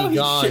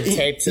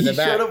taped to the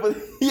back.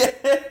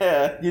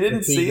 You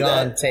didn't see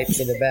that. Taped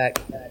to the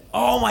back.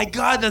 Oh my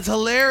god, that's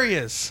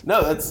hilarious.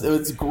 No,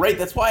 it's great.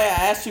 That's why I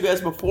asked you guys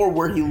before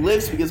where he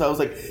lives, because I was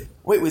like,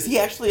 wait, was he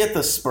actually at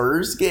the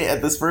Spurs game,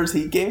 at the Spurs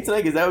Heat game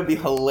tonight? Because that would be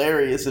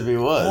hilarious if he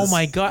was. Oh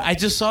my god, I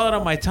just saw it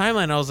on my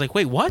timeline. I was like,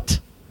 wait, what?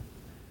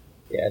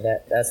 Yeah,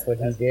 that's what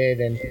he did.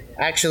 And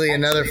actually,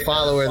 another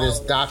follower, this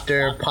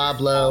Dr.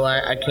 Pablo,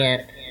 I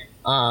can't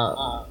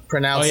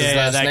pronounce his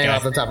last name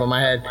off the top of my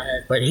head,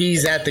 but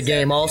he's at the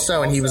game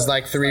also, and he was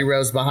like 3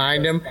 rows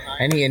behind him,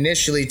 and he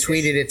initially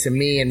tweeted it to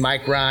me and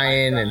Mike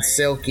Ryan and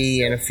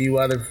Silky and a few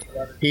other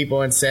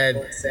people and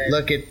said,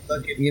 look, Keegan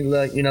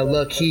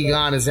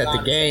is at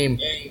the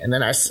game, and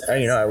then I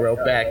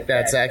wrote back,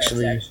 that's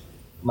actually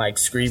Mike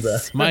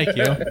Scriba. Mike,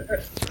 yo.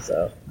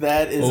 So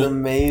that is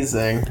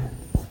amazing.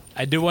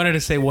 I do wanted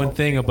to say one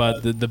thing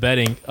about the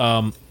betting.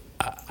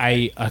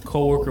 A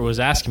coworker was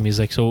asking me, he's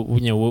like, so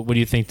what do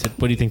you think?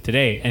 What do you think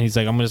today? And he's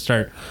like, I'm gonna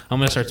start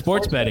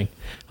sports betting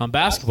on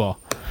basketball.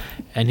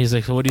 And he's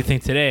like, so what do you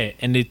think today?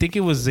 And they think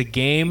it was the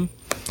game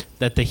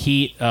that the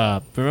Heat.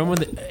 Remember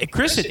when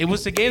Christian? It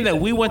was the game that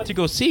we went to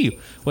go see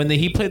when the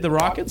Heat played the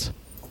Rockets.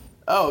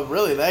 Oh,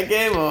 really? That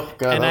game? Oh,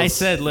 God. And I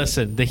said,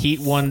 listen, the Heat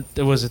won,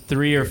 there was a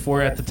 3 or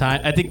 4 at the time.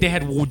 I think they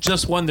had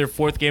just won their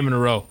 4th game in a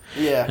row.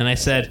 Yeah. And I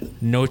said,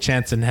 no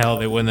chance in hell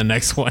they win the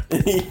next one.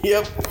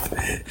 Yep.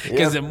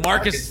 Because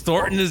Marcus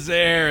Thornton is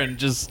there and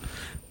just,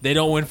 they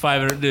don't win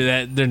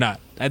 500. They're not.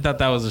 I thought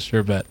that was a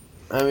sure bet.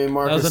 I mean,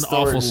 Marcus that was an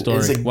awful story.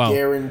 Is a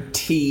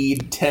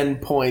guaranteed 10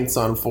 points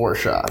on 4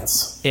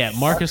 shots. Yeah,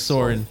 Marcus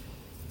Thornton,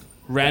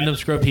 random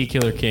scrub Heat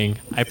Killer King.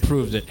 I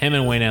proved it. Him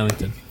and Wayne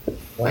Ellington.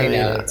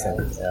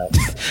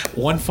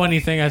 One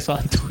funny thing I saw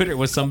on Twitter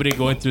was somebody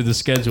going through the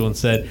schedule and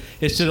said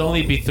it should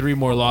only be 3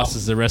 more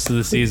losses the rest of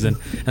the season,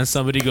 and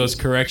somebody goes,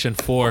 correction,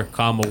 4,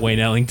 Wayne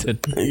Ellington.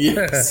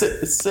 Yeah,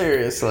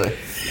 seriously.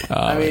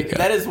 I mean,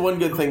 that is one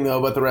good thing though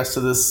about the rest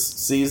of this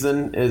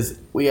season is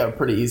we got a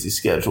pretty easy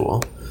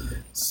schedule.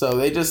 So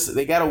they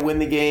got to win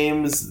the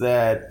games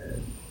that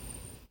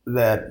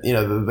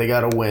they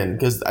got to win,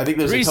 because I think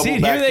there's a couple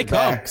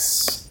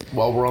back-to-backs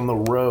while we're on the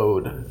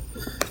road.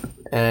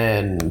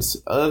 And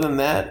other than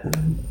that,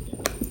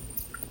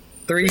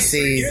 3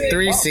 seed.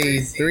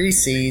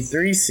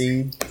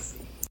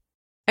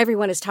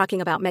 Everyone is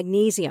talking about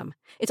magnesium.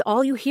 It's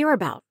all you hear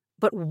about.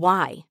 But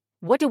why?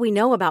 What do we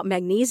know about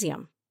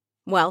magnesium?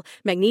 Well,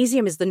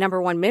 magnesium is the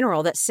 #1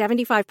 mineral that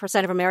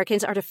 75% of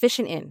Americans are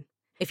deficient in.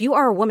 If you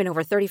are a woman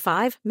over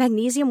 35,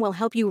 magnesium will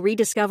help you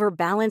rediscover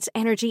balance,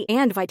 energy,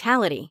 and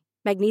vitality.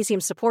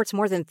 Magnesium supports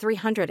more than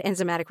 300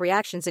 enzymatic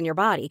reactions in your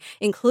body,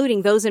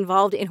 including those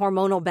involved in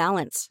hormonal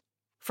balance.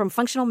 From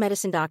functional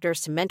medicine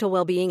doctors to mental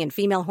well-being and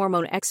female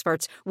hormone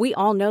experts, we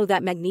all know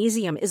that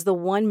magnesium is the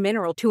one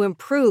mineral to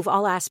improve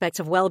all aspects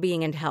of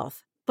well-being and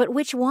health. But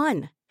which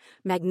one?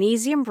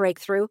 Magnesium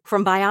Breakthrough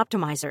from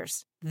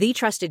Bioptimizers, the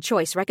trusted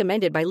choice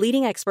recommended by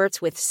leading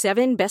experts with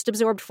 7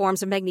 best-absorbed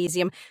forms of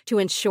magnesium to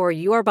ensure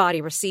your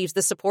body receives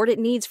the support it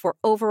needs for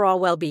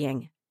overall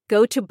well-being.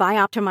 Go to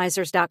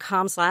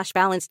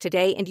bioptimizers.com/balance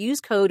today and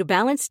use code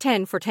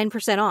BALANCE10 for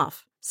 10%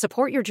 off.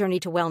 Support your journey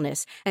to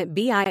wellness at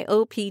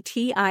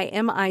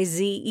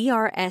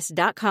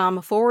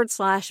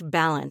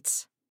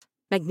bioptimizers.com/balance.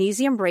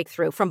 Magnesium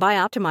Breakthrough from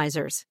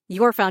Bioptimizers,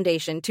 your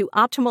foundation to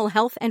optimal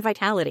health and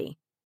vitality.